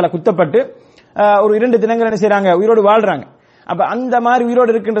நெஞ்சூட்டப்பட்ட கத்தியால குத்தப்பட்டு ஒரு 2 தினங்கள் என்ன செய்யறாங்க, உயிரோடு வாழ்றாங்க. அப்ப அந்த மாதிரி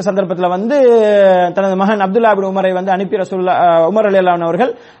உயிரோடு இருக்கின்ற சந்தர்ப்பத்தில் வந்து தனது மகன் அப்துல்லா பின் உமரை வந்து அனுப்பி உமர் ரலியல்லாஹு அன்ஹு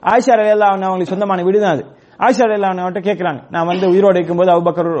அவர்கள், ஆயிஷா ரலியல்லாஹு அன்ஹா அவங்களுக்கு சொந்தமான வீடு தான் அது, ஆயிஷா ரலியல்லாஹு அன்ஹா கேட்கிறாங்க, நான் வந்து உயிரோடு இருக்கும்போது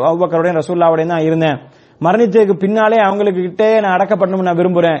அபூபக்கருடைய ரசூலுல்லாஹ்வுடைய தான் இருந்தேன், மரணித்ததுக்கு பின்னாலே அவங்களுக்கு கிட்டே நான் அடக்கப்படணும்னு நான்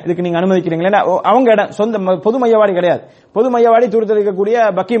விரும்புறேன், இதுக்கு நீங்க அனுமதிக்கிறீங்களா? அவங்க இடம் சொந்த பொது மையவாடி கிடையாது, பொது மையவாடி தூரத்தில் இருக்கக்கூடிய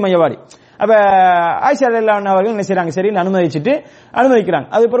பக்கி மையவாடி. அப்ப ஆயிஷா ரலியல்லாஹு அன்ஹா அவர்கள் என்ன செய்றாங்க, சரி அனுமதிக்கிறாங்க.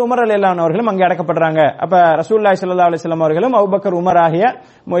 அதுக்கப்புறம் உமர் ரலியல்லாஹு அன்ஹு அவர்களும் அங்கே அடக்கப்படுறாங்க. அப்ப ரசூலுல்லாஹி ஸல்லல்லாஹு அலைஹி வஸல்லம் அவர்களும் அபூபக்கர் உமர் ஆகிய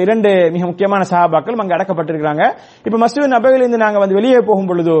இரண்டு மிக முக்கியமான சஹாபாக்கள் அங்கே அடக்கப்பட்டிருக்கிறாங்க. இப்ப மஸ்ஜித் நபவியிலிருந்து நாங்க வந்து வெளியே போகும்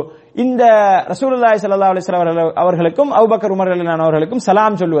பொழுது இந்த ரசூலுல்லாஹி ஸல்லல்லாஹு அலைஹி வஸல்லம் அவர்களுக்கும் அபூபக்கர் உமர் ரலியல்லாஹு அன்ஹு அவர்களுக்கும்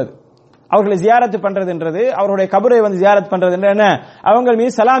சலாம் சொல்வது, அவர்களை ஜியாரத் பண்றதுன்றது, அவருடைய கபரை வந்து ஜியாரத் பண்றது என்ன, அவங்க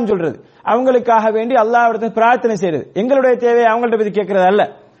மீது சலாம் சொல்றது, அவங்களுக்காக வேண்டி அல்லாஹ்விடத்தில் பிரார்த்தனை செய்யறது. எங்களுடைய தேவை அவங்கள்ட்ட பத்தி கேட்கறது அல்ல,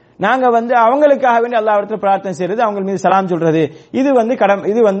 நாங்க வந்து அவங்களுக்காக வேண்டி அல்லாஹ்விடத்தில் பிரார்த்தனை செய்யறது, அவங்க மீது சலாம் சொல்றது. இது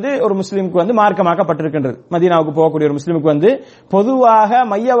வந்து ஒரு முஸ்லிமுக்கு வந்து மார்க்கமாக்கப்பட்டிருக்கின்றது. மதீனாவுக்கு போகக்கூடிய ஒரு முஸ்லிமுக்கு வந்து பொதுவாக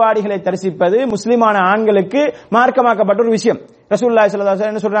மையவாடிகளை தரிசிப்பது முஸ்லிமான ஆண்களுக்கு மார்க்கமாக்கப்பட்ட ஒரு விஷயம். ரசூலுல்லாஹி ஸல்லல்லாஹு அலைஹி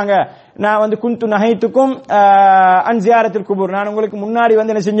வஸல்லம் என்ன சொல்றாங்க, நான் வந்து குந்து நஹைத்துக்கும் அன் ஜியாரத்தில் குபூர், நான் உங்களுக்கு முன்னாடி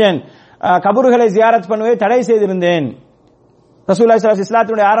வந்து என்ன செஞ்சேன், கபறுகளை ஜியாரத் பண்ணுவதை தடை செய்திருந்தேன். ரசூலுல்லாஹி ஸல்லல்லாஹு அலைஹி வஸல்லம்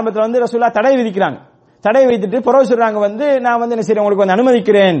இஸ்லாத்துடைய ஆரம்பத்தில் வந்து ரசூலுல்லாஹ் தடை விதிக்கிறாங்க. தடை வைத்துட்டு பிறகு சொல்றாங்க வந்து நான் வந்து என்ன செய்றேன், உங்களுக்கு வந்து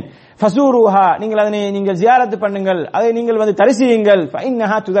அனுமதிக்கிறேன், ஃபஸூருஹா, நீங்கள் ஜியாரத் பண்ணுங்கள், அதை நீங்கள் வந்து தரிசியுங்கள்,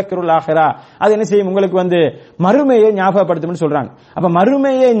 ஃபஇன்னஹா துதக்கிருல் ஆখিরা, அது என்ன செய்யும், உங்களுக்கு வந்து மறுமையை ஞாபகப்படுத்தும்னு சொல்றாங்க. அப்ப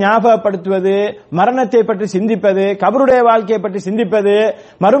மறுமையை ஞாபகப்படுத்துவது, மரணத்தை பற்றி சிந்திப்பது, கபருடைய வாழ்க்கையை பற்றி சிந்திப்பது,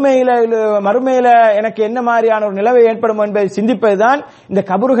 மறுமையில எனக்கு என்ன மாதிரியான ஒரு நிலைமை ஏற்படும் என்பதை சிந்திப்பதுதான் இந்த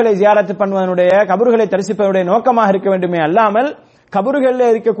கபறுகளை ஜியாரத் பண்ணுவதனுடைய, கபறுகளை தரிசிப்பதனுடைய நோக்கமாக இருக்க வேண்டுமே அல்லாமல்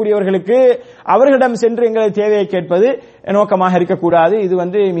கபறுகளில் இருக்கக்கூடியவர்களுக்கு அவர்களிடம் சென்று எங்களை தேவையை கேட்பது நோக்கமாக இருக்கக்கூடாது. இது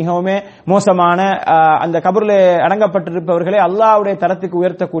வந்து மிகவும் மோசமான, அந்த கபரில் அடங்கப்பட்டிருப்பவர்களை அல்லாஹ்வுடைய தரத்துக்கு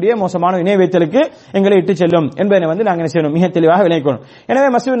உயர்த்தக்கூடிய மோசமான இணை வைத்தலுக்கு எங்களை இட்டு செல்லும் என்பதை வந்து நாங்கள் என்ன செய்யணும், மிக தெளிவாக விளக்கணும்.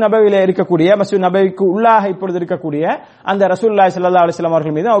 எனவே மஸ்ஜித் நபவியில இருக்கக்கூடிய, மஸ்ஜித் நபவிக்கு உள்ளாக இப்பொழுது இருக்கக்கூடிய அந்த ரசூலுல்லாஹி ஸல்லல்லாஹு அலைஹி வஸல்லம்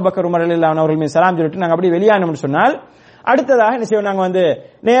அவர்கள் மீது அபூபக்கர் உமர் ரலியல்லாஹு அன்ஹு அவர்கள் மீது சலாம் சொல்லிட்டு நாங்கள் அப்படி வெளியானோம்னு சொன்னால், அடுத்ததாக என்ன செய்வோம், நாங்கள் வந்து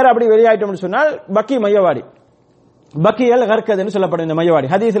நேரா அப்படி வெளியாயிட்டோம்னு சொன்னால் பக்கி மையவாடி, பக்கி அல் கர்கத் என்று சொல்லப்படும் இந்த மையவாடி.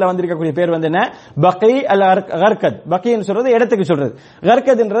 ஹதீஸ்ல வந்திருக்கக்கூடிய பேர் வந்து என்ன, பக்கி அல் கர்கத். பக்கின்னு சொல்றது இடத்துக்கு சொல்றது,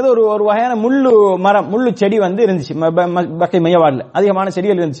 கர்கத்ன்றது ஒரு வகையான முள்ளு செடி வந்து இருந்துச்சு பக்கி மையவாடில, அதிகமான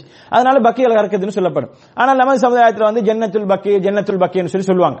செடிகள் இருந்துச்சு, அதனால பக்கி அல் கர்கத்னு சொல்லப்படும். ஆனால் நமது சமுதாயத்தில் வந்து ஜன்னத்துல் பக்கின்னு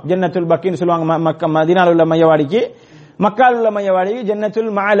சொல்லுவாங்க, ஜன்னத்துல் பக்கின்னு சொல்லுவாங்க. மதீனாவில் உள்ள மையவாடிக்கு, மக்கால் உள்ள மையவாடிக்கு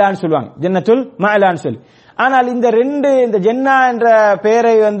ஜன்னத்துல் மஅலான்னு சொல்லுவாங்க, ஜன்னத்துல் மஅலான்னு சொல்லி. ஆனால் இந்த ஜென்னா என்ற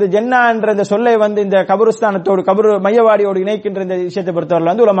பெயரை வந்து, ஜென்னா என்ற இந்த சொல்லை வந்து இந்த கபருஸ்தானத்தோடு, கபரு மையவாடியோடு இணைக்கின்ற இந்த விஷயத்தை பொறுத்தவரை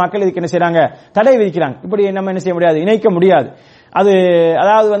வந்து உலமாக்கள் இதுக்கு என்ன செய்றாங்க, தடை விதிக்கிறாங்க. இப்படி நம்ம என்ன செய்ய முடியாது, இணைக்க முடியாது.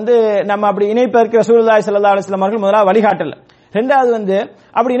 அதாவது வந்து நம்ம அப்படி இணைப்பதற்கு ரசூலுல்லாஹி ஸல்லல்லாஹு அலைஹி வஸல்லம் அவர்கள் முதலாவது வழிகாட்டல. ரெண்டாவது வந்து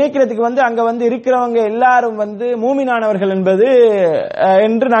அப்படி இணைக்கிறதுக்கு வந்து அங்க வந்து இருக்கிறவங்க எல்லாரும் வந்து மூமினானவர்கள் என்பது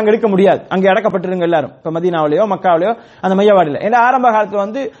என்று நாங்க எடுக்க முடியாது. அங்கே அடக்கப்பட்டிருங்க எல்லாரும், இப்ப மதீனாவிலேயோ மக்காவிலேயோ அந்த மையவாடியில. ஏன்னா ஆரம்ப காலத்துல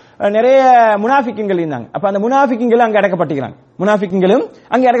வந்து நிறைய முனாஃபிக்குகள் இருந்தாங்க. அப்ப அந்த முனாஃபிக்குகள் அங்க அடக்கப்பட்டிருக்கிறாங்க, முனாஃபிக்குகளும்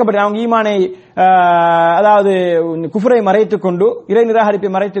அங்கே அடக்கப்பட்டு அவங்க ஈமானை, அதாவது குஃப்ரை மறைத்துக் கொண்டு, இறை நிராகரிப்பை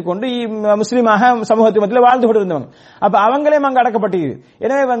மறைத்துக் கொண்டு முஸ்லீமாக சமூகத்து மத்தியில் வாழ்ந்து கொண்டிருந்தவங்க. அப்ப அவங்களையும் அங்க அடக்கப்பட்டிருக்கு.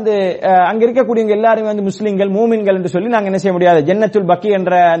 எனவே வந்து அங்க இருக்கக்கூடியவங்க எல்லாரும் வந்து முஸ்லிம்கள், மூமின்கள் என்று சொல்லி நாங்க என்ன செய்ய முடியாது, ஜன்னத்துல் பக்கி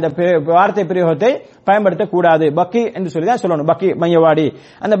என்ற அந்த வார்த்தை பிரயோகத்தை பயன்படுத்தக்கூடாது. பக்கி என்று சொல்லி தான் சொல்லணும், பக்கி மையவாடி.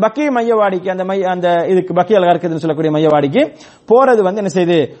 அந்த பக்கி மையவாடிக்கு, அந்த இதுக்கு பக்கி அல் கர்கத்னு சொல்லக்கூடிய மையவாடிக்கு போறது வந்து என்ன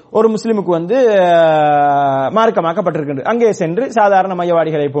செய்து, ஒரு முஸ்லிமுக்கு வந்து மார்க்கமாக்கப்பட்டிருக்கின்றது. அங்கே சென்று சாதாரண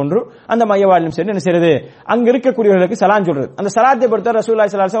மையவாடிகளை போன்று அந்த மையவாடிலும் சென்று என்ன செய்யறது, அங்க இருக்கக்கூடியவர்களுக்கு சலாம் சொல்றது. அந்த சலாத்தை பொறுத்த ரசூலுல்லாஹி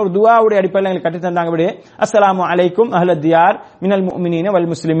ஸல்லல்லாஹு அலைஹி வஸல்லம் ஒரு துஆவுடைய அடிப்படையில் எங்களுக்கு கட்டி தந்தாங்க. அப்படி அஸ்ஸலாமு அலைக்கும் அஹ்லத் தியார் மினல் முஃமினீன வல்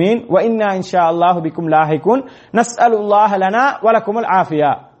முஸ்லிமீன் வ இன்னா இன்ஷா அல்லாஹு பிக்கும் லாஹிகூன் நஸ்அலுல்லாஹ லனா வ லகுமுல்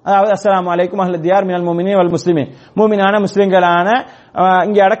ஆஃபியா. அதாவது அஸ்ஸலாமு அலைக்கும் அஹ்லத் தியார் மினல் முஃமினீன வல் முஸ்லிமீன், மூமினான முஸ்லிம்களான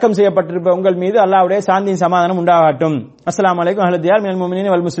இங்கே அடக்கம் செய்யப்பட்டிருப்ப உங்கள் மீது அல்லாஹ்வுடைய சாந்தியின் சமாதானம் உண்டாகட்டும். அஸ்ஸலாமு அலைக்கும் அஹ்லத் தியார் மினல்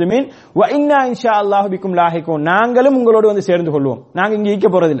முஃமினீன வல் முஸ்லிமீன் வ இன்னா இன்ஷா அல்லாஹு பிக்கும் லாஹிகூன், நாங்களும் உங்களோடு வந்து சேர்ந்து கொள்வோம். நாங்க இங்க ஈக்க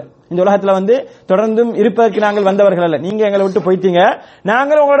போறதில்லை, இந்த உலகத்துல வந்து தொடர்ந்தும் இருப்பதற்கு நாங்கள் வந்தவர்கள் அல்ல, நீங்க எங்களை விட்டு போயிட்டீங்க,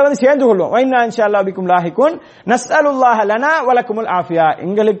 நாங்களும் உங்களோட வந்து சேர்ந்து கொள்வோம். வைன்னா இன்ஷா அல்லாஹ் பிக்கும் லாஹிகூன் நஸ்அலுல்லாஹ லனா வ லகுமுல் ஆஃபியா,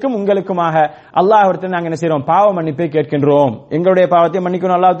 எங்களுக்கும் உங்களுக்குமாக அல்லாஹ்விடத்தில் நாங்க என்ன செய்றோம், பாவ மன்னிப்பை கேட்கின்றோம். எங்களுடைய பாவத்தை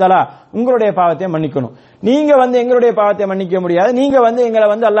மன்னிக்கணும் அல்லாஹ் தஆலா, உங்களுடைய பாவத்தை மன்னிக்கணும். நீங்க வந்து எங்களுடைய பாவத்தை மன்னிக்க முடியாது, நீங்க வந்து எங்களை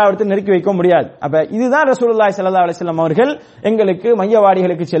வந்து அல்லாஹ்விடத்தில் நெருக்கி வைக்க முடியாது. அப்ப இதுதான் ரசூலுல்லாஹி ஸல்லல்லாஹு அலைஹி வஸல்லம் அவர்கள் எங்களுக்கு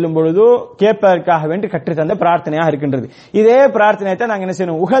மையவாடிகளுக்கு செல்லும் பொழுது கேட்பதற்காக வேண்டி கற்று தந்த பிரார்த்தனையாக இருக்கின்றது. இதே பிரார்த்தனையை தான் நாங்க என்ன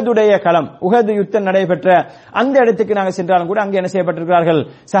செய்யணும், உஹதுடைய களம், உஹது யுத்தம் நடைபெற்ற அந்த இடத்துக்கு நாங்கள் சென்றாலும் கூட அங்கே என்ன செய்யப்பட்டிருக்கிறார்கள்,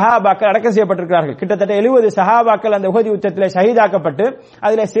 சஹாபாக்கள் அடக்கம் செய்யப்பட்டிருக்கிறார்கள். கிட்டத்தட்ட 70 சஹாபாக்கள் அந்த உஹது யுத்தத்தில் ஷஹீதாக்கப்பட்டு,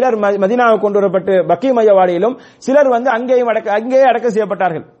 அதில் சிலர் மதீனாவுக்கு கொண்டு வரப்பட்டு பக்கி மையவாடியிலும், சிலர் வந்து அங்கேயே அடக்கம்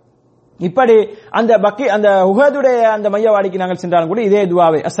செய்யப்பட்டார்கள். இப்படி அந்த உஹதுடைய அந்த மையவாடிக்கு நாங்கள் சென்றாலும் கூட இதே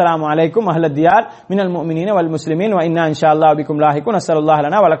துஆவை அஸ்ஸலாமு அலைக்கும் அஹ்லத் தியார் மினல் முஃமினீன வல் முஸ்லிமீன் வ இன்னா இன்ஷாஅல்லாஹ் பிக்கும் லாஹிகுன் அஸ்ஸலல்லாஹு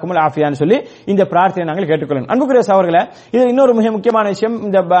லனா வ லக்குமுல் ஆஃபியான்னு சொல்லி இந்த பிரார்த்தனை நாங்கள் கேட்டுக்கொள்ளணும். அன்புக்குரிய சகோதரர்களே, இது இன்னொரு மிக முக்கியமான விஷயம்.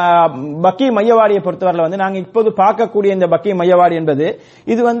 இந்த பக்கி மையவாடியை பொறுத்தவரை வந்து நாங்கள் இப்போது பார்க்கக்கூடிய இந்த பக்கி மையவாடி என்பது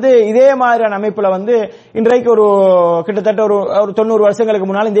இது வந்து இதே மாதிரியான அமைப்புல வந்து இன்றைக்கு ஒரு கிட்டத்தட்ட ஒரு 90 வருஷங்களுக்கு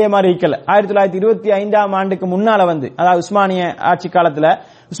முன்னால் இதே மாதிரி இருக்கல. 1925ஆம் ஆண்டுக்கு முன்னால வந்து, அதாவது உஸ்மானிய ஆட்சி காலத்துல,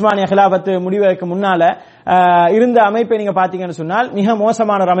 உஸ்மானிய கிலாபத்து முடிவதற்கு முன்னால இருந்த அமைப்பை நீங்க பாத்தீங்கன்னு சொன்னால் மிக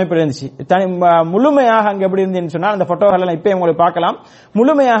மோசமான ஒரு அமைப்பு இருந்துச்சு. முழுமையாக அங்க எப்படி இருந்துன்னு சொன்னால் அந்த போட்டோகள் எல்லாம் இப்ப உங்களுக்கு பார்க்கலாம்.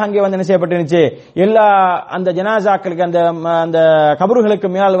 முழுமையாக அங்கே வந்து என்ன செய்யப்பட்டிருந்துச்சு, எல்லா அந்த ஜனாசாக்களுக்கு அந்த கபறுகளுக்கு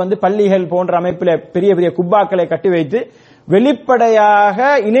மேல் வந்து பள்ளிகள் போன்ற அமைப்பில் பெரிய பெரிய குப்பாக்களை கட்டி வைத்து வெளிப்படையாக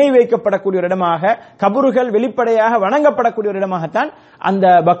இணை வைக்கப்படக்கூடிய ஒரு இடமாக, கபறுகள் வெளிப்படையாக வணங்கப்படக்கூடிய ஒரு இடமாகத்தான் அந்த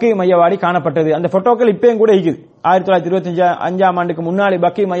பக்கி மையவாடி காணப்பட்டது. அந்த போட்டோக்கள் இப்பயும் கூட இருக்குது. 1925ஆம் ஆண்டுக்கு முன்னாடி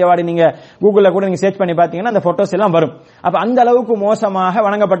பக்கி மையவாடி நீங்க கூகுள்ல கூட நீங்க சர்ச் பண்ணி பாத்தீங்கன்னா அந்த போட்டோஸ் எல்லாம் வரும். அப்ப அந்த அளவுக்கு மோசமாக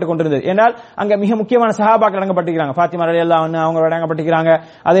வணங்கப்பட்டு கொண்டிருந்தது. ஏனால் அங்க மிக முக்கியமான சஹாபாக்கள் வணங்கப்பட்டிருக்கிறாங்க. ஃபாத்திமா ரலியல்லாஹு அன்ஹா அவங்க வணங்கப்பட்டிருக்கிறாங்க.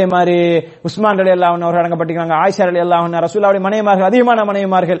 அதே மாதிரி உஸ்மான் ரலியல்லாஹு அன்ஹு அவர்கள் வணங்கப்பட்டிருக்கிறாங்க. ஆயிஷா ரலியல்லாஹு அன்ஹா, ரசூலுல்லாஹ்வுடைய மனைவிமார்கள், அதிகமான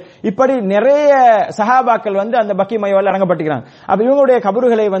மனைவிமார்கள், இப்படி நிறைய சஹாபாக்கள் வந்து அந்த பக்கி மையவாடியில் வணங்கப்பட்டிருக்கிறாங்க. அப்ப இவங்களுடைய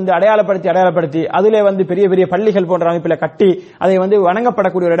கபறுகளை வந்து அடையாளப்படுத்தி அதிலே வந்து பெரிய பெரிய பள்ளிகள் போன்ற அமைப்பில் கட்டி அதை வந்து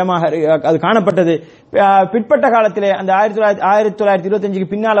வணங்கப்படக்கூடிய ஒரு இடமாக அது காணப்பட்டது. பிற்பட்ட காலத்திலே அந்த 1925க்கு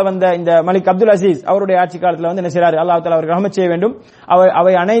பின்னால வந்த இந்த மலிக் அப்துல் அசீஸ் அவருடைய ஆட்சி காலத்தில் வந்து என்ன செய்றாரு, அல்லாஹ் தஆலா அவருக்கு ரஹ்மத் செய்ய வேண்டும்,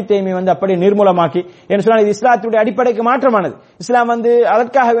 அவை அனைத்தையுமே வந்து அப்படி நிர்மூலமாக்கி, என்ன சொன்னால் இது இஸ்லாத்துடைய அடிப்படைக்கு மாற்றமானது. இஸ்லாம் வந்து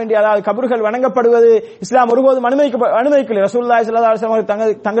அதற்காக வேண்டிய, அதாவது கபறுகள் வணங்கப்படுவது இஸ்லாம் ஒருபோதும் அனுமதிக்கவில்லை. ரசூலுல்லாஹி ஸல்லல்லாஹு அலைஹி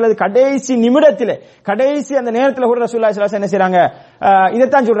வஸல்லம் தங்களது கடைசி நிமிடத்திலே, கடைசி அந்த நேரத்தில் கூட ரசூலுல்லாஹி ஸல்லல்லாஹு அலைஹி வஸல்லம் என்ன செய்றாங்க,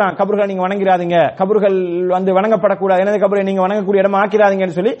 இதைத்தான் சொல்றாங்க, கபறுகளை நீங்க வணங்கிறாதீங்க, கபறுகள் வந்து வணங்கப்படக்கூடாது, எனது கபரை நீங்க வணங்கக்கூடிய இடமா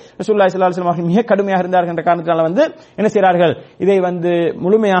ஆக்கிறாதீங்கன்னு சொல்லி ரசூலுல்லாஹி ஸல்லல்லாஹு அலைஹி வஸல்லம் அவர்கள் மிக கடுமையாக இருந்தார்கள் என்ற காரணத்தால் வந்து என்ன செய்றார்கள், இதை வந்து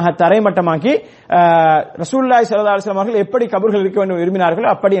முழுமையாக தரைமட்டமாக்கி ரசூலுல்லாஹி ஸல்லல்லாஹு அலைஹி வஸல்லம் அவர்கள் எப்படி கபறுகள் இருக்க வேண்டும் விரும்பினார்கள்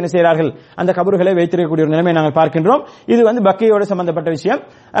அப்படி என்ன செய்றார்கள், அந்த கபறுகளை வைத்திருக்கக்கூடிய ஒரு நிலைமை நாங்கள் பார்க்கின்றோம். இது வந்து பக்கியோடு சம்பந்தப்பட்ட விஷயம்.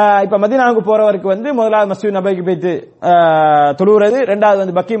 இப்ப மதீனாவுக்கு போறவருக்கு வந்து முதலாவது மஸ்ஜித் நபவிக்கு போயிட்டு தொழுகிறது, இரண்டாவது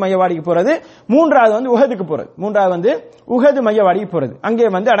வந்து பக்கி மையவாடிக்கு போறது, மூன்றாவது வந்து உஹதுக்கு போறது, மூன்றாவது வந்து உஹது மையவாடிக்கு போறது, அங்கே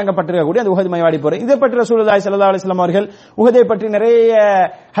வந்து அடங்கப்பட்டிருக்கக்கூடிய அந்த உஹது மையவாடி போறது. இதை பற்றி ரசூலுல்லாஹி ஸல்லல்லாஹு அலைஹி வஸல்லம் அவர்கள் உஹதை பற்றி நிறைய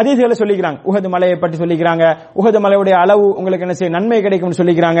ஹதீஸ்களை சொல்லிக்கிறாங்க. உஹது மலையை பற்றி சொல்லிக்கிறாங்க. உஹது மலையுடைய அளவு உங்களுக்கு என்ன செய்ய நன்மை கிடைக்கும்னு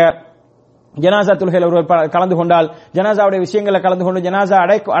சொல்லிக்கிறாங்க. ஜனாசா தொழுகையில் ஒருவர் கலந்து கொண்டால், ஜனாசாவுடைய விஷயங்களை கலந்து கொண்டு, ஜனாசா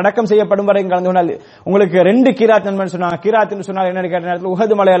அடக்கம் செய்யப்படும் வரைக்கும் கலந்து கொண்டால் உங்களுக்கு 2 கீராத் நன்மை சொன்னாங்க. கீராத்னு சொன்னால் என்ன கேட்ட நேரத்தில்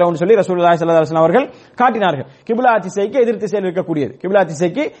உஹது மலை அளவுன்னு சொல்லி ரசூலுல்லாஹி ஸல்லல்லாஹு அலைஹி வஸல்லம் அவர்கள் காட்டினார்கள். கிப்லா திசைக்கு எதிர் திசையில் இருக்கக்கூடியது, கிப்லா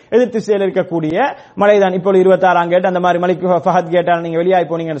திசைக்கு எதிர் திசையில் இருக்கக்கூடிய மலைதான். இப்போ 26ஆம் கேட் அந்த மாதிரி மலைக்கு ஃபஹத் கேட்டால் நீங்க வெளியாகி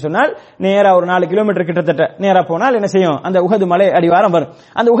போனீங்கன்னு சொன்னால் நேரா ஒரு 4 கிலோமீட்டர் கிட்டத்தட்ட நேரா போனால் என்ன செய்யும், அந்த உஹது மலை அடிவாரம் வரும்.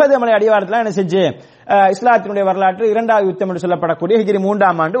 அந்த உஹது மலை அடிவாரத்தில் என்ன செஞ்சு இஸ்லாத்தினுடைய வரலாற்று 2வது யுத்தம் என்று சொல்லப்படக்கூடிய ஹிஜ்ரி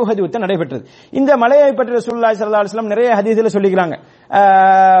 3ஆம் ஆண்டு உஹது யுத்தம் நடைபெற்றது. இந்த மலையை பற்றி ரசூலுல்லாஹி ஸல்லல்லாஹு அலைஹி வஸல்லம் நிறைய ஹதீஸ்ல சொல்லிக்கிறாங்க.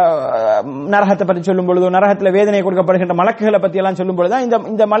 நரகத்தை பற்றி சொல்லும் பொழுது, நரகத்தில் வேதனை கொடுக்கப்படுகின்ற மலக்குகளை பத்தி எல்லாம் சொல்லும் பொழுது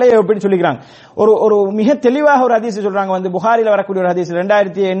இந்த மலையை எப்படி சொல்லிக்கிறாங்க. ஒரு மிக தெளிவாக ஒரு ஹதீஸ் சொல்றாங்க, வந்து புகாரில வரக்கூடிய ஒரு ஹதீஸ்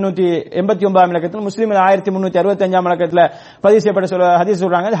 2889ஆம் இலக்கத்தில், முஸ்லிம் 1365ஆம் இலக்கத்தில் பதிவு செய்யப்பட்ட ஹதீஸ்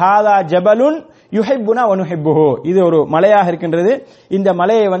சொல்றாங்க, ஹாதா ஜபலுன் யுஹிப்புனா வ நுஹிப்புஹு, இது ஒரு மலையாக இருக்கின்றது, இந்த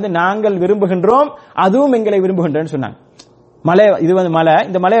மலையை வந்து நாங்கள் விரும்புகின்றோம், அதுவும் எங்களை விரும்புகின்றன்னு சொன்னாங்க. மலை, இது வந்து மலை,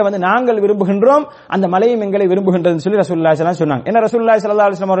 இந்த மலையை வந்து நாங்கள் விரும்புகின்றோம், அந்த மலையும் எங்களை விரும்புகின்றதுன்னு சொல்லி ரசூலுல்லாஹி ஸல்லல்லாஹு அலைஹி வஸல்லம் சொன்னாங்க. என்ன ரசூலுல்லாஹி ஸல்லல்லாஹு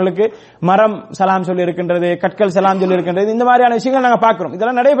அலைஹி வஸல்லம் அவர்களுக்கு மரம் சலாம் சொல்லி இருக்கின்றது, கற்கள் சலாம் சொல்லி இருக்கின்றது, இந்த மாதிரியான விஷயங்கள் நாங்க பார்க்கிறோம்.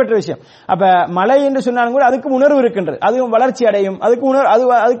 இதெல்லாம் நடைபெற்ற விஷயம். அப்ப மலை என்று சொன்னாலும் கூட அதுக்கு உணர்வு இருக்கின்றது, அதுவும் வளர்ச்சி அடையும்,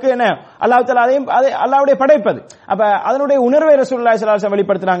 அதுக்கு என்ன அல்லாஹ் தஆலா அதையும் அல்லாஹ்வுடைய படைப்பது. அப்ப அதனுடைய உணர்வை ரசூலுல்லாஹி ஸல்லல்லாஹு அலைஹி வஸல்லம்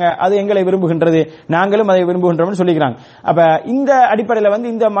வெளிப்படுத்துறாங்க, அது எங்களை விரும்புகின்றது, நாங்களும் அதை விரும்புகின்றோம்னு சொல்லிக்கிறாங்க. அப்ப இந்த அடிப்படையில் வந்து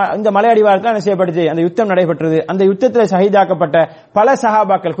இந்த மலை அடிவாரத்தில் என்ன செய்யப்பட்டுச்சு, அந்த யுத்தம் நடைபெற்றது. அந்த யுத்தத்தில் ஷஹீதாக்கப்பட்ட பல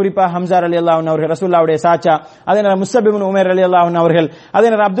சஹாபாக்கள், குறிப்பாக ஹம்ஸா ரலியல்லாஹு அன்ஹு அவர்கள், ரசூலுல்லாஹ்வுடைய சாச்சா, அதே நேரம் முஸ்அப் இப்னு உமைர் ரலியல்லாஹு அன்ஹு அவர்கள், அதே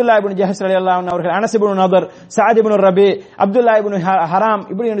நேரம் அப்துல்லாஹ் இப்னு ஜஹஷ் ரலியல்லாஹு அன்ஹு அவர்கள், அனஸ் இப்னு நதர், சஅத் இப்னு ரபி, அப்துல்லாஹ் இப்னு ஹராம்,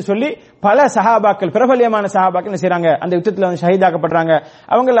 இப்படி என்று சொல்லி பல சஹாபாக்கள், பிரபல்யமான சஹாபாக்கள் என்ன செய்றாங்க, அந்த யுத்தத்தில் வந்து ஷஹீதாக்கப்படுறாங்க.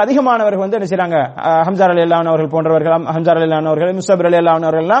 அவங்க அதிகமானவர்கள் வந்து என்ன செய்றாங்க, ஹம்ஸா ரலியல்லாஹு அன்ஹு அவர்கள் போன்றவர்கள், ஹம்ஸா ரலியல்லாஹு அன்ஹு அவர்கள், முஸ்அப் ரலியல்லாஹு அன்ஹு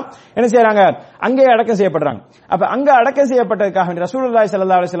அவர்கள் எல்லாம் என்ன செய்றாங்க, அங்கே அடக்கம் செய்யப்படுறாங்க. அப்ப அங்க அடக்கம் செய்யப்பட்டதுக்காக ரசூலுல்லாஹி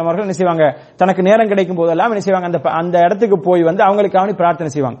ஸல்லல்லாஹு அலைஹி வஸல்லம் அவர்கள் என்ன செய்வாங்க, தனக்கு நேரம் கிடைக்கும் போதெல்லாம் என்ன செய்வாங்க, அந்த இடத்துக்கு போய் வந்து அவங்களுக்காக பிரார்த்தனை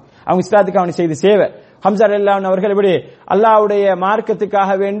செய்வாங்க. அவங்க இஸ்லாத்துக்கு அவனை செய்து சேவை ஹம்சா ரலியல்லாஹு அன்ஹு அவர்கள் இப்படி அல்லாஹ்வுடைய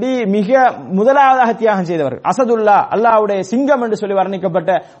மார்க்கத்துக்காக வேண்டி மிக முதலாவதாக தியாகம் செய்தவர்கள். அசதுல்லா, அல்லாஹ்வுடைய சிங்கம் என்று சொல்லி வர்ணிக்கப்பட்ட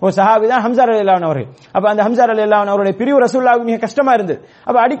ஒரு சஹாபி தான் ஹம்சா ரலியல்லாஹு அன்ஹு அவர்கள். அப்ப அந்த ஹம்சா ரலியல்லாஹு அன்ஹு அவருடைய பிரிவு ரசூலுல்லாஹ்வுக்கு மிக கஷ்டமா இருந்தது.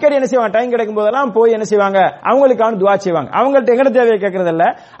 அப்ப அடிக்கடி என்ன செய்வாங்க, டைம் கிடைக்கும் போதெல்லாம் போய் என்ன செய்வாங்க, அவங்களுக்கான துஆ செய்வாங்க. அவங்கள்ட்ட எங்கட தேவையை கேட்கறதல்ல,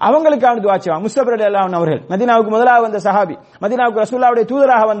 அவங்களுக்கான துஆ செய்வாங்க. முஸ்தபர் ரலியல்லாஹு அன்ஹு அவர்கள் மதீனாவுக்கு முதலாவது வந்த சஹாபி, மதீனாவுக்கு ரசூலுல்லாஹ்வுடைய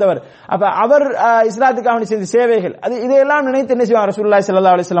தூதராக வந்தவர். அப்ப அவர் இஸ்லாத்துக்காக செய்த சேவைகள் இதையெல்லாம் நினைத்து என்ன செய்வாங்க, ரசூலுல்லாஹி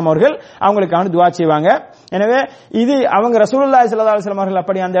ஸல்லல்லாஹு அலைஹி வஸல்லம் அவர்கள் அவங்களுக்கான துஆ செய்வாங்க. எனவே இது அவங்க ரசூலுல்லாஹி ஸல்லல்லாஹு அலைஹி வஸல்லம் அவர்கள்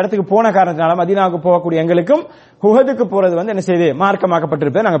அப்படி அந்த இடத்துக்கு போன காரணத்தினால மதீனாவுக்கு போகக்கூடிய எங்களுக்கும் உஹதுக்கு போறது என்ன செய்து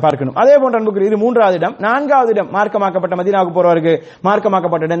மார்க்கமாக்கப்பட்டிருப்பதை நாங்க பார்க்கணும். அதே போன்ற அன்புக்குரிய இது மூன்றாவது இடம். நான்காவது இடம் மார்க்கமாக்கப்பட்ட மதீனாவுக்கு போறவருக்கு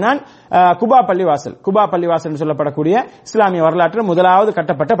மார்க்கமாக்கப்பட்ட இடம் தான் குபா பள்ளிவாசல். குபா பள்ளிவாசல் சொல்லப்படக்கூடிய இஸ்லாமிய வரலாற்று முதலாவது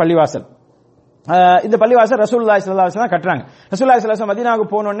கட்டப்பட்ட பள்ளிவாசல். இந்த பள்ளிவாசல் ரசூலுல்லாஹி ஸல்லல்லாஹு அலைஹி வஸல்லம் கட்டுறாங்க. ரசூலுல்லாஹி ஸல்லல்லாஹு அலைஹி வஸல்லம் மதீனாவுக்கு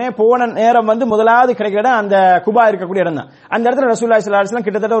போன நேரம் முதலாவது கிடைக்கிற இடம் அந்த குபா இருக்கக்கூடிய இடம் தான். அந்த இடத்துல ரசூலுல்லாஹி ஸல்லல்லாஹு அலைஹி வஸல்லம்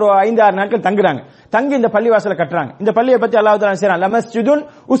கிட்டத்தட்ட ஒரு 5-6 நாட்கள் தங்குறாங்க. தங்கி இந்த பள்ளிவாசலை கட்டுறாங்க. இந்த பள்ளியை பத்தி அல்லாஹ் தஆலா செய்றான், லமஸ்ஜிதுன்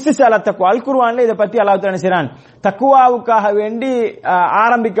உஸ்ஸிஸ அலா தக்வா. அல் குர்ஆன்ல இத பத்தி அல்லாஹ் தஆலா செய்றான், தக்வாவுக்காக வேண்டி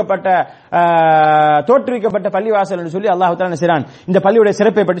ஆரம்பிக்கப்பட்ட தோற்றுவிக்கப்பட்ட பள்ளிவாசல் என்று சொல்லி அல்லாஹ் தஆலா செய்றான். இந்த பள்ளியுடைய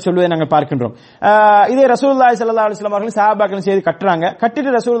சிறப்பை பற்றி சொல்வதை நாங்கள் பார்க்கின்றோம். இதே ரசூலுல்லாஹி ஸல்லல்லாஹு அலைஹி வஸல்லம் அவர்கள் சஹாபாக்கள் செய்து கட்டுறாங்க.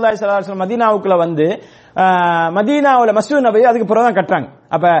 கட்டிட்டு ரசூலுல்லாஹி ஸல்லல்லாஹு அலைஹி வஸல்லம் மதீனாவுக்குள்ள வந்து மதீனாவுல மஸ்ஜித் நபவி அதுக்கு பிறகு தான் கட்டுறாங்க.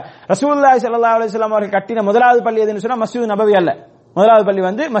 அப்ப ரசூலுல்லாஹி ஸல்லல்லாஹு அலைஹி வஸல்லம் அவர்கள் கட்டின முதலாவது பள்ளி எதுன்னு சொன்னா மஸ்ஜித் நபவி அல்ல. முதலாவது பள்ளி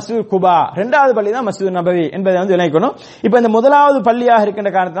மஸ்ஜித் குபா, இரண்டாவது பள்ளி தான் மஸ்ஜித் நபவி என்பதை விளக்கணும். இப்ப இந்த முதலாவது பள்ளியாக இருக்கின்ற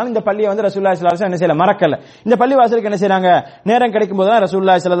காரணத்தால் இந்த பள்ளியை ரசூலுல்லாஹி ஸல்லல்லாஹு அலைஹி வஸல்லம் என்ன செய்யல, மறக்கல. இந்த பள்ளி வாசலுக்கு என்ன செய்றாங்க, நேரம் கிடைக்கும் போதுதான்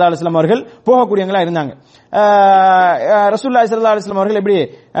ரசூலுல்லாஹி ஸல்லல்லாஹு அலைஹி வஸல்லம் அவர்கள் போகக்கூடியவங்களா இருந்தாங்க. ரசூலுல்லாஹி ஸல்லல்லாஹு அலைஹி வஸல்லம் அவர்கள் எப்படி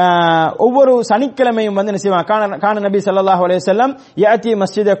ஒவ்வொரு சனிக்கிழமையும் என்ன செய்வாங்க, கான நபி ஸல்லல்லாஹு அலைஹி வஸல்லம் யாதி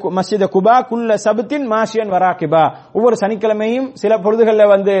மஸ்ஜித குபா குல்ல சப்தின் மாஷியன் வராகிபா. ஒவ்வொரு சனிக்கிழமையும் சில பொழுதுகள்ல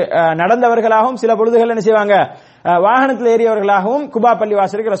நடந்தவர்களாகவும் சில பொழுதுகள்ல என்ன செய்வாங்க, வாகனத்தில் ஏறியவர்களாகவும் குபா பள்ளி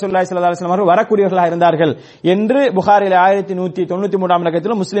வாசலுக்கு ரசூலுல்லாஹி ஸல்லல்லாஹு அலைஹி வஸல்லம் அவர்கள் வரக்கூடியவர்களாக இருந்தார்கள் என்று புகாரில் 1193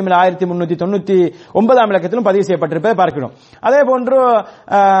 இலக்கத்திலும் முஸ்லிமில் 1399 இலக்கத்திலும் பதிவு செய்யப்பட்டிருப்பதை பார்க்கிறோம். அதே போன்று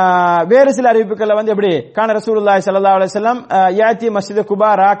வேறு சில அறிவிப்புகள் எப்படி கான ரசூலுல்லாஹி ஸல்லல்லாஹு அலைஹி வஸல்லம் யாதி மஸ்ஜித்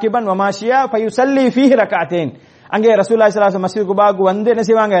குபா ராகிபன் வமாஷியா ஃபயுஸல்லி ஃபீஹி ரக்அத்தைன். அங்கே ரசூலுல்லாஹி ஸல்லல்லாஹு அலைஹி வஸல்லம் மஸ்ஜித் குபாவுக்கு என்ன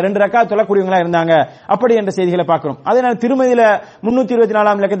செய்வாங்க, 2 ரக்காத் தொழக்கூடியவங்களா இருந்தாங்க. அப்படி என்ற செய்திகளை பார்க்கிறோம். அதனால திருமதியில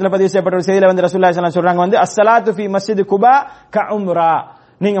 324 இலக்கத்தில் பதிவு செய்யப்பட்ட ஒரு செய்தியில ரசூலுல்லாஹி ஸல்லல்லாஹு அலைஹி வஸல்லம் சொல்றாங்க, அஸ்ஸலாத்து ஃபீ மஸ்ஜித் குபா கஉம்ரா.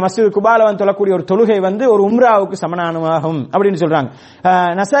 நீங்க மஸ்ஜித் குபால தொழக்கூடிய ஒரு தொழுகை ஒரு உம்ராவுக்கு சமனானமாகும் அப்படின்னு சொல்றாங்க.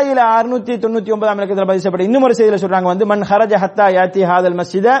 நசாயில 699 இலக்கத்தில் பதிவு செய்யப்பட்ட இன்னும் ஒரு செய்தியில சொல்றாங்க, மன் ஹரஜ ஹத்தா யாத்தி ஹாதல்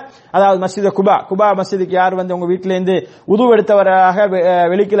மஸ்ஜித, அதாவது மஸ்ஜித் குபா மஸ்ஜிதுக்கு யார் உங்க வீட்டில இருந்து உது எடுத்தவராக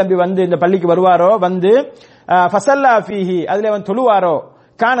வெளிக்கிளம்பி இந்த பள்ளிக்கு வருவாரோ, ஃபஸல்லா ஃபீஹி, அதுல தொழுவாரோ,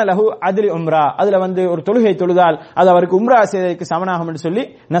 கான லஹு அத்ரி உம்ரா, அதுல ஒரு தொழுகை தொழுதால் அது அவருக்கு உம்ரா செய்ததற்கு சமனாகும் என்று சொல்லி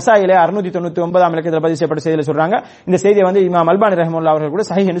நசாயிலே 699 இலக்கத்தில் பதிவு செய்யப்பட்ட செய்தியில சொல்றாங்க. இந்த செய்தியை இமாம் அல்பானி ரஹ்மத்துல்லாஹி அவர்கள் கூட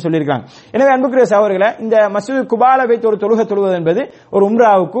சஹீஹ் என்று சொல்லியிருக்காங்க. எனவே அன்புக்குரிய சகோதரர்களே, இந்த மஸ்ஜித் குபால வைத்து ஒரு தொழுகை தொழுவது என்பது ஒரு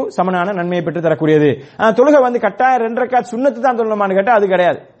உம்ராவுக்கு சமனான நன்மையை பெற்று தரக்கூடியது. தொழுகை கட்டாயம் 2 ரக்காத் சுன்னத்து தான் தொழணுமான்னு கேட்டா அது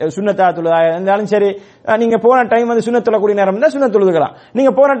கிடையாது. சுன்னத்தா தொழுதா இருந்தாலும் சரி, நீங்க போன டைம் சுன்னத் தொழக்கூடிய நேரம் இருந்தா சுன்னத் தொழுதுக்கலாம்.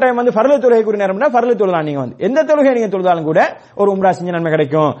 நீங்க போன டைம் ஃபர்லு தொழுகைக்குரிய நேரம் இருந்தா ஃபர்லு தொழலாம். நீங்க எந்த தொழுகை நீங்க தொழுதாலும் கூட ஒரு உம்ரா செஞ்ச நன்மை கிடைக்கும்.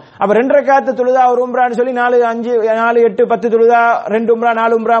 அப்ப 2 ரக்காத் தொழுதா ஒரு உம்ரான்னு சொல்லி 4 5 4 8 10 தொழுதா 2 உம்ரா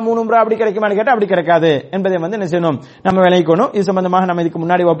 4 உம்ரா 3 உம்ரா அப்படி கிடைக்குமான்னு கேட்டா அப்படி கிடைக்காது என்பதை என்ன செய்யணும், நம்ம விளக்கணும். இது சம்பந்தமாக நம்ம இதுக்கு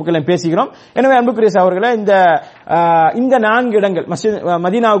முன்னாடி வகுப்புகளை பேசிக்கிறோம். எனவே அன்புக்குரிய சகோதரர்களே, இந்த 4 இடங்கள்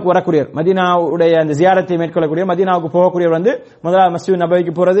மதீனாவுக்கு வரக்கூடியவர், மதீனாவுடைய அந்த ஜியாரத்தை மேற்கொள்ளக்கூடிய, மதீனாவுக்கு போகக்கூடியவர் முதலாவது மஸ்ஜித்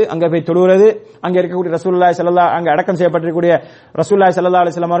நபவிக்கு போறது, அங்க போய் தொழுகிறது, அங்க இருக்கக்கூடிய ரசூலுல்லாஹி ஸல்லல்லாஹு அங்க அடக்கம் செய்யப்பட்டிருக்கக்கூடிய ரசூலுல்லாஹி ஸல்லல்லாஹு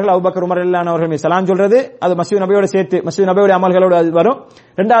அலைஹி வஸல்லம் அவர்கள் அபூபக்கர் உமர் ரலியல்லாஹு அவர்கள் மீது சலாம் சொல்றது, அது மஸ்ஜித் நபவியோட சேர்த்து மஸ்ஜித் நபவியோட அமல்களோடு அது வரும்.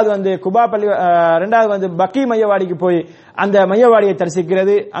 இரண்டாவது குபா பள்ளி, இரண்டாவது பக்கி மையவாடிக்கு போய் அந்த மையவாடியை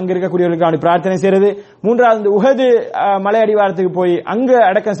தரிசிக்கிறது, அங்க இருக்கக்கூடியவர்களுக்கு பிரார்த்தனை செய்யறது. மூன்றாவது உஹது மலை அடிவாரத்துக்கு போய் அங்க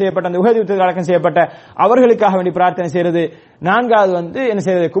அடக்கம் செய்யப்பட்ட அந்த உஹது யுத்தத்தில் அடக்கம் செய்யப்பட்ட அவர்களுக்காக வேண்டி பிரார்த்தனை செய்யறது. நான்காவது என்ன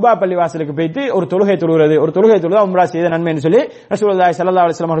செய்யறது, குபா பள்ளி வாசலுக்கு போயிட்டு ஒரு தொழுகை தொழுகிறது, ஒரு தொழுகை தொழுதா உம்ரா செய்த நன்மைன்னு சொல்லி ரசூலுல்லாஹி ஸல்லல்லாஹு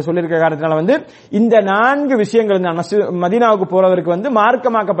அலைஹி வஸல்லம் அவர்கள் சொல்லியிருக்க காரணத்தினால இந்த 4 விஷயங்கள் தான் மதீனாவுக்கு போறவருக்கு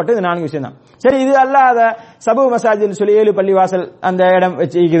மார்க்கமாக்கப்பட்ட இந்த 4 விஷயம் தான். சரி, இது அல்லாத சபு மசாஜில் சொல்லி 7 பள்ளி வாசல் அந்த இடம்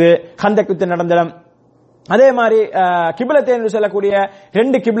வச்சிருக்குது, ஹந்தக் யுத்தம் நடந்த இடம். அதே மாதிரி கிப்லத்தை என்று சொல்லக்கூடிய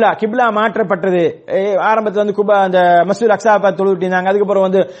 2 கிப்லா மாற்றப்பட்டது. ஆரம்பத்தில் குபா அந்த மஸ்ஜித் அக்ஸா தொழுவிட்டு இருந்தாங்க,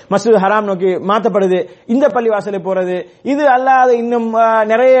 அதுக்கப்புறம் மஸ்ஜித் ஹராம் நோக்கி மாற்றப்படுது. இந்த பள்ளி வாசலை போறது, இது அல்லாத இன்னும்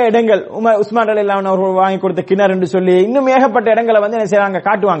நிறைய இடங்கள் உஸ்மான் ரலியல்லாஹு அன்ஹு அவர்கள் வாங்கி கொடுத்த கிணறு என்று சொல்லி இன்னும் ஏகப்பட்ட இடங்களை என்ன செய்றாங்க,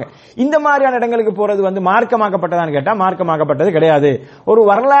 காட்டுவாங்க. இந்த மாதிரியான இடங்களுக்கு போறது மார்க்கமாக்கப்பட்டதான்னு கேட்டா மார்க்கமாக்கப்பட்டது கிடையாது. ஒரு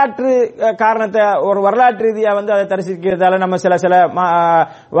வரலாற்று காரணத்தை, ஒரு வரலாற்று ரீதியா அதை தரிசிக்கிறதால நம்ம சில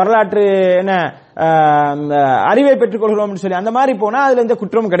வரலாற்று அறிவை பெற்றுக் கொள்கிறோம் சொல்லி அந்த மாதிரி போனா அதுல எந்த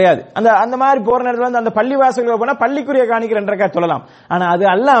குற்றமும் கிடையாது. அந்த மாதிரி போற நேரத்தில் வந்து அந்த பள்ளி வாசல்கள் போனா பள்ளிக்குரிய காணிக்கிற 2 ரக்காத் தொழலாம். ஆனா அது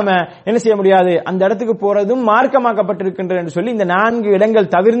அல்லாம என்ன செய்ய முடியாது, அந்த இடத்துக்கு போறதும் மார்க்கமாக்கப்பட்டிருக்கின்றது என்று சொல்லி இந்த 4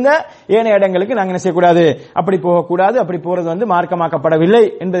 இடங்கள் தவிர்ந்த ஏனைய இடங்களுக்கு நாங்கள் என்ன செய்யக்கூடாது, அப்படி போகக்கூடாது. அப்படி போறது வந்து மார்க்கமாக்கப்படவில்லை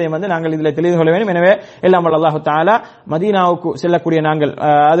என்பதை வந்து நாங்கள் இதில் தெரிந்து கொள்ள வேண்டும். எனவே எல்லாம் வல்ல அல்லாஹ் தஆலா மதீனாவுக்கு செல்லக்கூடிய நாங்கள்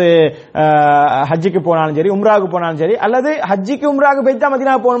அது ஹஜ்ஜுக்கு போனாலும் சரி, உம்ராவுக்கு போனாலும் சரி, அல்லது ஹஜ்ஜுக்கு உம்ராவுக்கு போய் தான்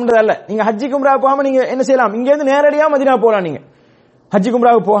மதீனா போகணும்ன்றது அல்ல. நீங்க ஹஜ்ஜுக்கு உம்ரா போகாம நீங்க என்ன செய்யலாம், இங்க இருந்து நேரடியா மதீனா போகலாம். நீங்க ஹஜ்ஜுக்கு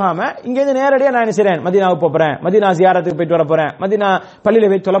உம்ராவுக்கு போகாம இங்க இருந்து நேரடியா நான் என்ன செய்றேன், மதீனாவுக்கு போறேன், மதீனா ஜியாரத்துக்கு போயிட்டு வர போறேன், மதீனா பள்ளியில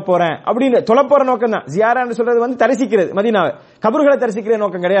போய் தொழ போறேன் அப்படின்னு தொழ போற நோக்கம் தான். ஜியாரான்னு சொல்றது வந்து தரிசிக்கிறது, மதீனாவை கபர்களை தரிசிக்கிற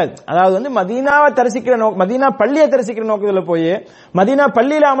நோக்கம் கிடையாது. அதாவது வந்து மதீனாவை தரிசிக்கிற நோக்கம், மதீனா பள்ளியை தரிசிக்கிற நோக்கத்துல போய் மதீனா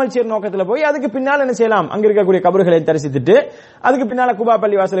பள்ளியில அமல் செய்யற நோக்கத்துல போய் அதுக்கு பின்னால் என்ன செய்யலாம், அங்க இருக்கக்கூடிய கபர்களை தரிசித்துட்டு அதுக்கு பின்னால குபா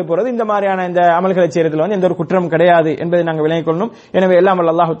பள்ளி வாசலை போறது, இந்த மாதிரியான இந்த அமல்களை செய்யறதுல வந்து எந்த ஒரு குற்றம் கிடையாது என்பதை நாங்கள் விளங்கிக் கொள்ளணும். எனவே எல்லாம்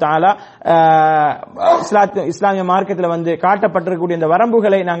வல்ல அல்லாஹ் தஆலா இஸ்லாமிய மார்க்கத்தில் வந்து காட்டப்பட்டிருக்கக்கூடிய இந்த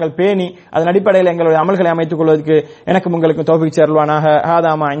வரம்புகளை நாங்கள் பேணி அதன் அடிப்படையில் எங்களுடைய அமல்களை அமைத்துக் கொள்வதற்கு எனக்கும் உங்களுக்கு தௌஃபீக் செய்வானாக.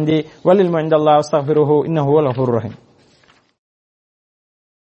 ஹாதா மா இந்தி வல்லில் இந்தல்லாஹ் அஸ்தக்ஃபிருஹு இன்னஹு வல் கஃபூருர் ரஹீம்.